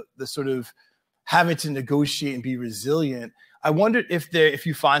the sort of having to negotiate and be resilient. I wondered if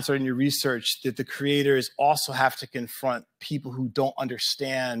you find sort of in your research that the creators also have to confront people who don't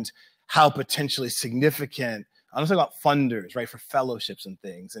understand how potentially significant, I'm talking about funders, right, for fellowships and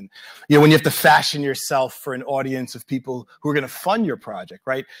things. And, when you have to fashion yourself for an audience of people who are going to fund your project,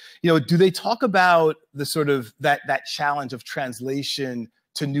 right? Do they talk about the sort of that challenge of translation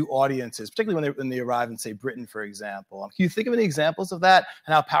to new audiences, particularly when they arrive in, say, Britain, for example? Can you think of any examples of that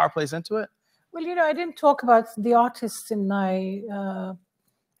and how power plays into it? Well, I didn't talk about the artists in my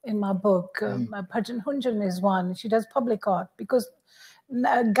book. Bhajan Hunjan is one. She does public art, because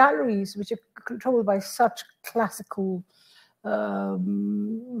galleries which are controlled by such classical,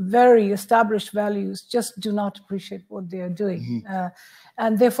 very established values just do not appreciate what they are doing.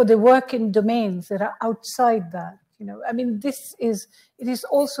 And therefore they work in domains that are outside that. I mean, it is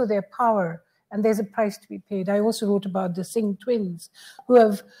also their power, and there's a price to be paid. I also wrote about the Singh twins who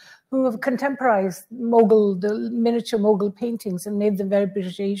have contemporized the miniature Mughal paintings and made them very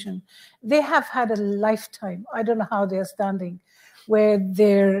British Asian. They have had a lifetime. I don't know how they're standing, where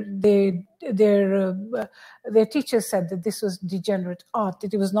their teachers said that this was degenerate art,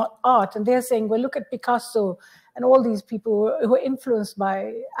 that it was not art. And they're saying, well, look at Picasso and all these people who are influenced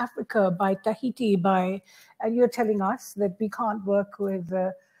by Africa, by Tahiti, and you're telling us that we can't work with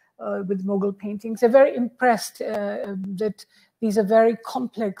Mughal paintings. They're very impressed that these are very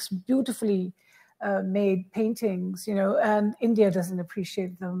complex, beautifully made paintings, and India doesn't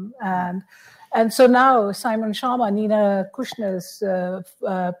appreciate them. And so now Simon Sharma, Nina Kushner's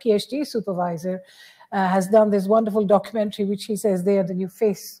PhD supervisor, has done this wonderful documentary, which he says they are the new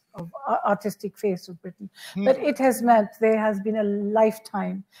artistic face of Britain. But it has meant there has been a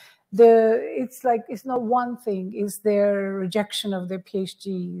lifetime. It's not one thing, is their rejection of their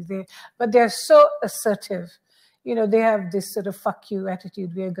PhD. But they're so assertive. They have this sort of fuck you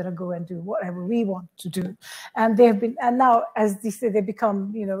attitude. We're going to go and do whatever we want to do. And now, as they say, they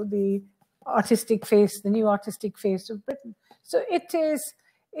become, the artistic face, the new artistic face of Britain. So it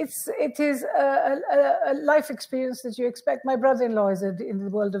it is a life experience that you expect. My brother-in-law is in the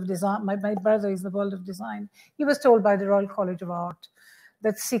world of design. My brother is in the world of design. He was told by the Royal College of Art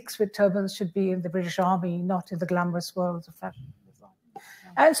that Sikhs with turbans should be in the British Army, not in the glamorous worlds of fashion design.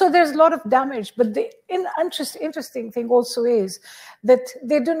 And so there's a lot of damage. But the interesting thing also is that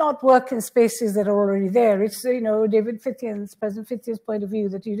they do not work in spaces that are already there. It's, President Fithian's point of view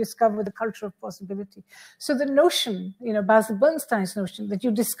that you discover the culture of possibility. So the notion, Basil Bernstein's notion that you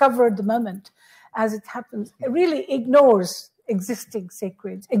discover the moment as it happens, it really ignores existing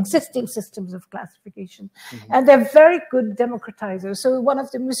systems of classification. And they're very good democratizers. So one of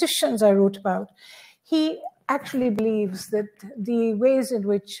the musicians I wrote about, he actually believes that the ways in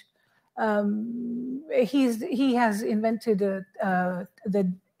which he has invented the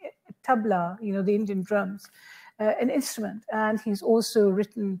tabla, the Indian drums, an instrument, and he's also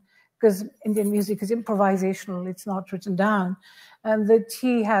written, because Indian music is improvisational, it's not written down, and that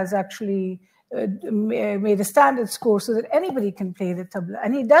he has actually made a standard score so that anybody can play the tabla.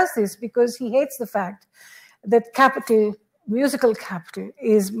 And he does this because he hates the fact that musical capital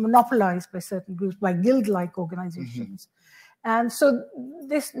is monopolized by certain groups, by guild-like organizations. And so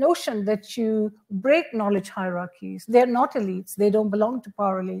this notion that you break knowledge hierarchies, they're not elites, they don't belong to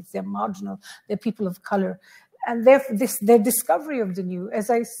power elites, they're marginal, they're people of color. And their discovery of the new,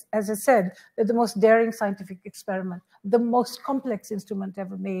 as I said, they're the most daring scientific experiment, the most complex instrument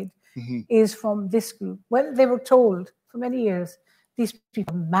ever made is from this group. When they were told for many years, these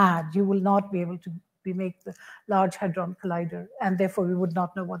people are mad, you will not be able to make the Large Hadron Collider, and therefore we would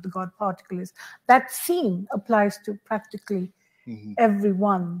not know what the God particle is. That theme applies to practically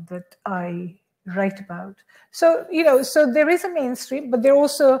everyone that I write about. So, so there is a mainstream, but they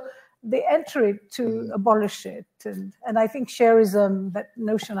enter it to abolish it. And I think shareism, that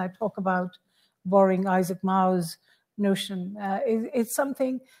notion I talk about, borrowing Isaac Mao's notion, is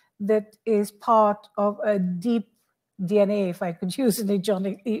something that is part of a deep DNA, if I could use an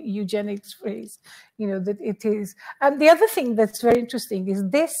eugenics phrase, that it is. And the other thing that's very interesting is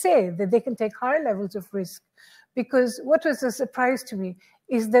they say that they can take higher levels of risk, because what was a surprise to me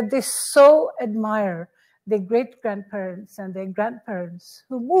is that they so admire their great-grandparents and their grandparents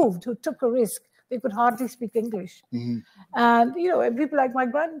who took a risk. They could hardly speak English. And, people like my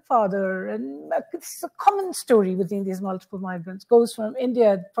grandfather, and it's a common story within these multiple migrants, goes from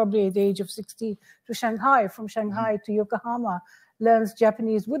India, probably at the age of 60, to Shanghai, from Shanghai to Yokohama, learns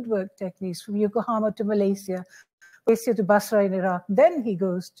Japanese woodwork techniques, from Yokohama to Malaysia to Basra in Iraq. Then he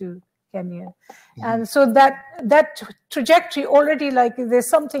goes to Kenya. And so that trajectory already, like, there's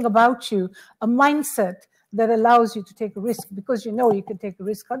something about you, a mindset that allows you to take a risk, because you can take a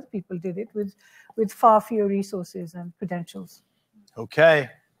risk. Other people did it with far fewer resources and credentials. Okay,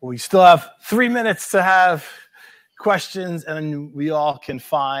 we still have 3 minutes to have questions, and we all can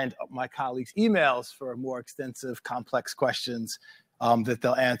find my colleagues' emails for more extensive, complex questions that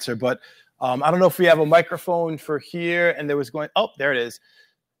they'll answer. But I don't know if we have a microphone for here, and there it is.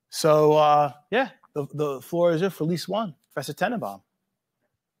 So yeah, the floor is yours for at least one. Professor Tenenbaum.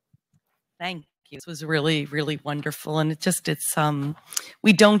 Thank you. This was really, really wonderful. And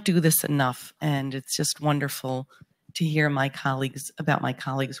we don't do this enough. And it's just wonderful to hear about my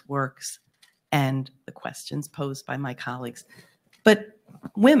colleagues' works and the questions posed by my colleagues. But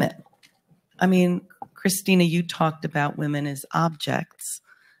women, Kristina, you talked about women as objects,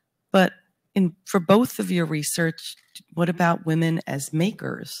 but for both of your research, what about women as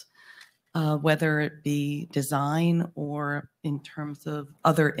makers? Whether it be design or in terms of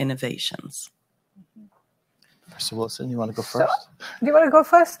other innovations. Professor Wilson, you want to go first? Do you want to go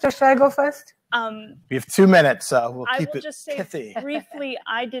first, or should I go first? We have 2 minutes, so we'll keep it pithy. I will just say briefly,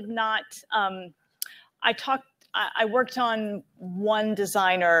 I did not, I worked on one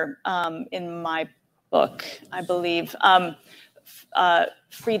designer in my book, I believe,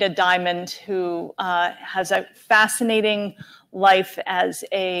 Frida Diamond, who has a fascinating life as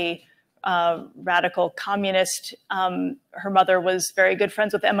a radical communist. Her mother was very good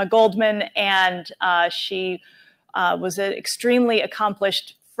friends with Emma Goldman, and she was an extremely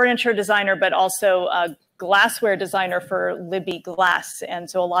accomplished furniture designer, but also a glassware designer for Libby Glass. And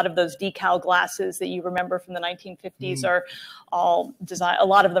so a lot of those decal glasses that you remember from the 1950s are all designed, a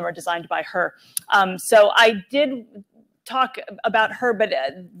lot of them are designed by her. So I did talk about her, but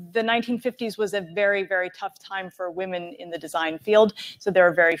the 1950s was a very, very tough time for women in the design field. So there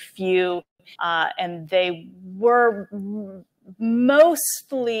are very few, and they were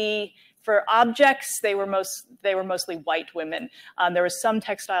mostly, for objects, they were mostly white women. There was some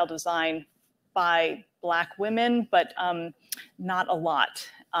textile design by Black women, but not a lot.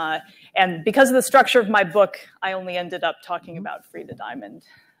 And because of the structure of my book, I only ended up talking about Frida Diamond.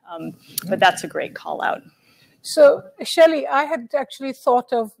 But that's a great call out. So, Shelley, I had actually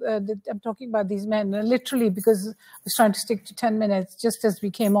thought of, I'm talking about these men, literally because I was trying to stick to 10 minutes. Just as we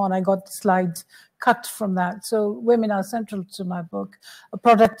came on, I got the slides cut from that. So women are central to my book. A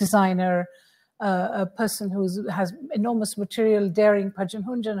product designer, a person who has enormous material daring, Pajan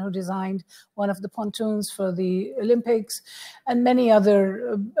Hunjan, who designed one of the pontoons for the Olympics, and many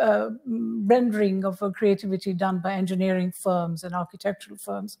other rendering of creativity done by engineering firms and architectural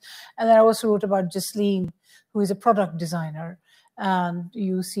firms. And then I also wrote about Jasleen, who is a product designer, and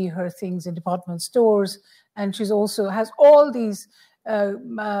you see her things in department stores, and she's also has all these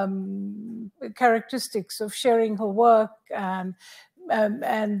characteristics of sharing her work and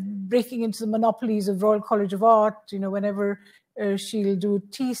breaking into the monopolies of Royal College of Art. You know, whenever she'll do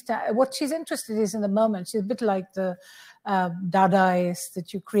what she's interested in is in the moment. She's a bit like the Dadaists,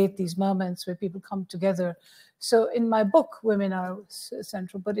 that you create these moments where people come together. So in my book, women are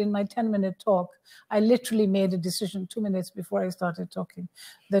central, but in my 10-minute talk, I literally made a decision 2 minutes before I started talking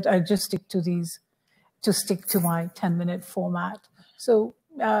that I just stick to my 10-minute format. So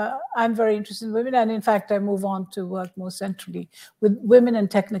I'm very interested in women, and in fact, I move on to work more centrally with women and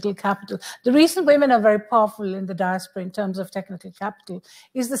technical capital. The reason women are very powerful in the diaspora in terms of technical capital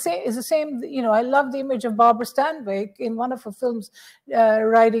is the same. You know, I love the image of Barbara Stanwyck in one of her films,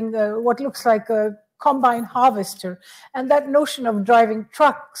 riding what looks like a combine harvester, and that notion of driving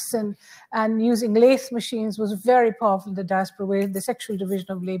trucks and using lathe machines was very powerful in the diaspora, where the sexual division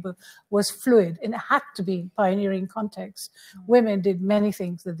of labor was fluid, and it had to be in pioneering contexts. Women did many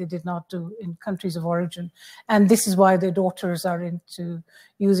things that they did not do in countries of origin, and this is why their daughters are into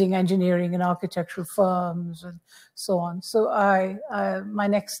using engineering and architectural firms and so on. So my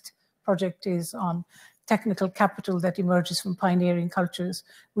next project is on technical capital that emerges from pioneering cultures,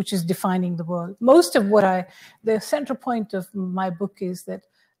 which is defining the world. Most of the central point of my book is that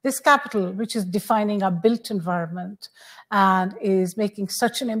this capital, which is defining our built environment and is making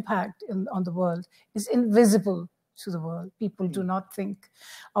such an impact on the world, is invisible to the world. People do not think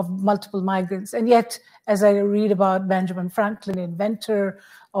of multiple migrants. And yet, as I read about Benjamin Franklin, inventor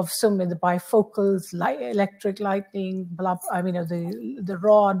of so many, the bifocals, electric lightning, the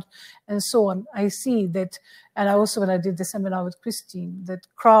rod, and so on, I see that, and I also, when I did the seminar with Christine, that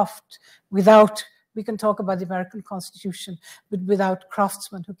craft we can talk about the American Constitution, but without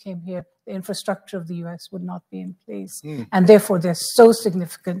craftsmen who came here, the infrastructure of the US would not be in place. And therefore, they're so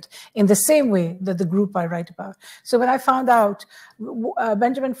significant in the same way that the group I write about. So when I found out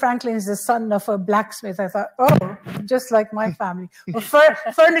Benjamin Franklin is the son of a blacksmith, I thought, oh, just like my family,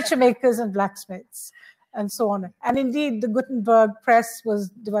 furniture makers and blacksmiths, and so on. And indeed, the Gutenberg press was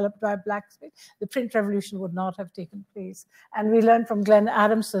developed by a blacksmith. The print revolution would not have taken place. And we learned from Glenn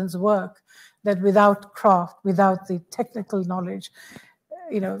Adamson's work that without craft, without the technical knowledge,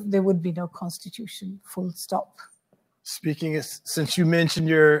 there would be no constitution, full stop. Since you mentioned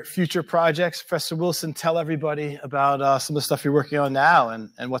your future projects, Professor Wilson, tell everybody about some of the stuff you're working on now and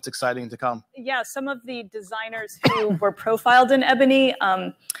what's exciting to come. Yeah, some of the designers who were profiled in Ebony,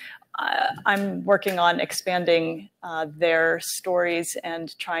 I'm working on expanding their stories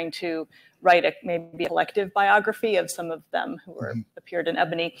and trying to write maybe a collective biography of some of them who appeared in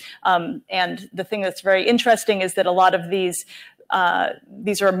Ebony. And the thing that's very interesting is that a lot of these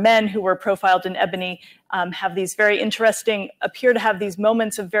are men who were profiled in Ebony, have these very appear to have these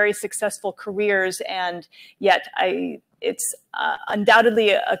moments of very successful careers, and yet it's undoubtedly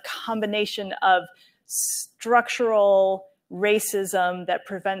a combination of structural racism that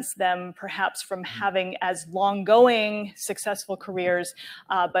prevents them perhaps from having as long-going successful careers,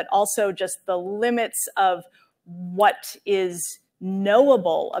 but also just the limits of what is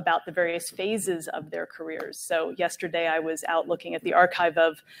knowable about the various phases of their careers. So yesterday I was out looking at the archive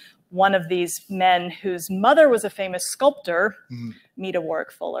of one of these men whose mother was a famous sculptor, Meta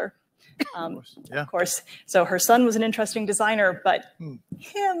Warwick Fuller. Of course. So her son was an interesting designer, but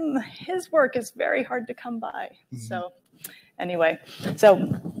his work is very hard to come by. So anyway,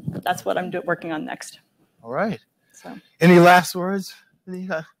 so that's what I'm working on next. All right. So, any last words?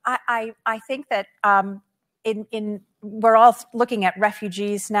 I think that we're all looking at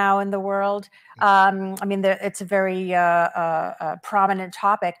refugees now in the world. It's a very prominent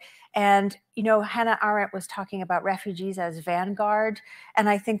topic. And, Hannah Arendt was talking about refugees as vanguard. And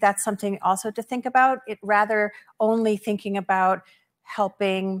I think that's something also to think about, rather only thinking about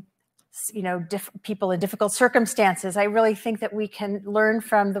helping people in difficult circumstances. I really think that we can learn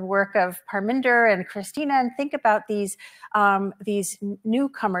from the work of Parminder and Kristina and think about these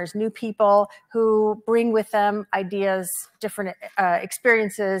newcomers, new people who bring with them ideas, different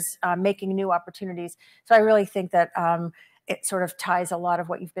experiences, making new opportunities. So I really think that it sort of ties a lot of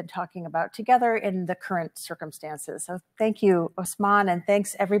what you've been talking about together in the current circumstances. So thank you, Osman, and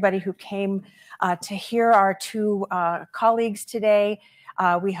thanks everybody who came to hear our two colleagues today.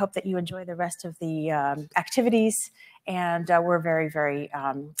 We hope that you enjoy the rest of the activities, and we're very, very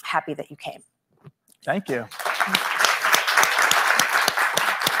happy that you came. Thank you.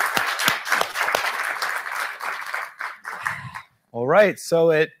 All right,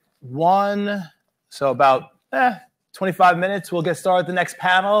 so at 1, so about 25 minutes, we'll get started with the next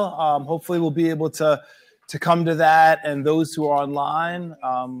panel. Hopefully we'll be able to come to that, and those who are online,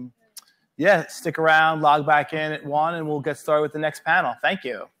 yeah, stick around, log back in at 1, and we'll get started with the next panel. Thank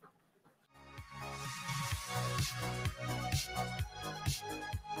you.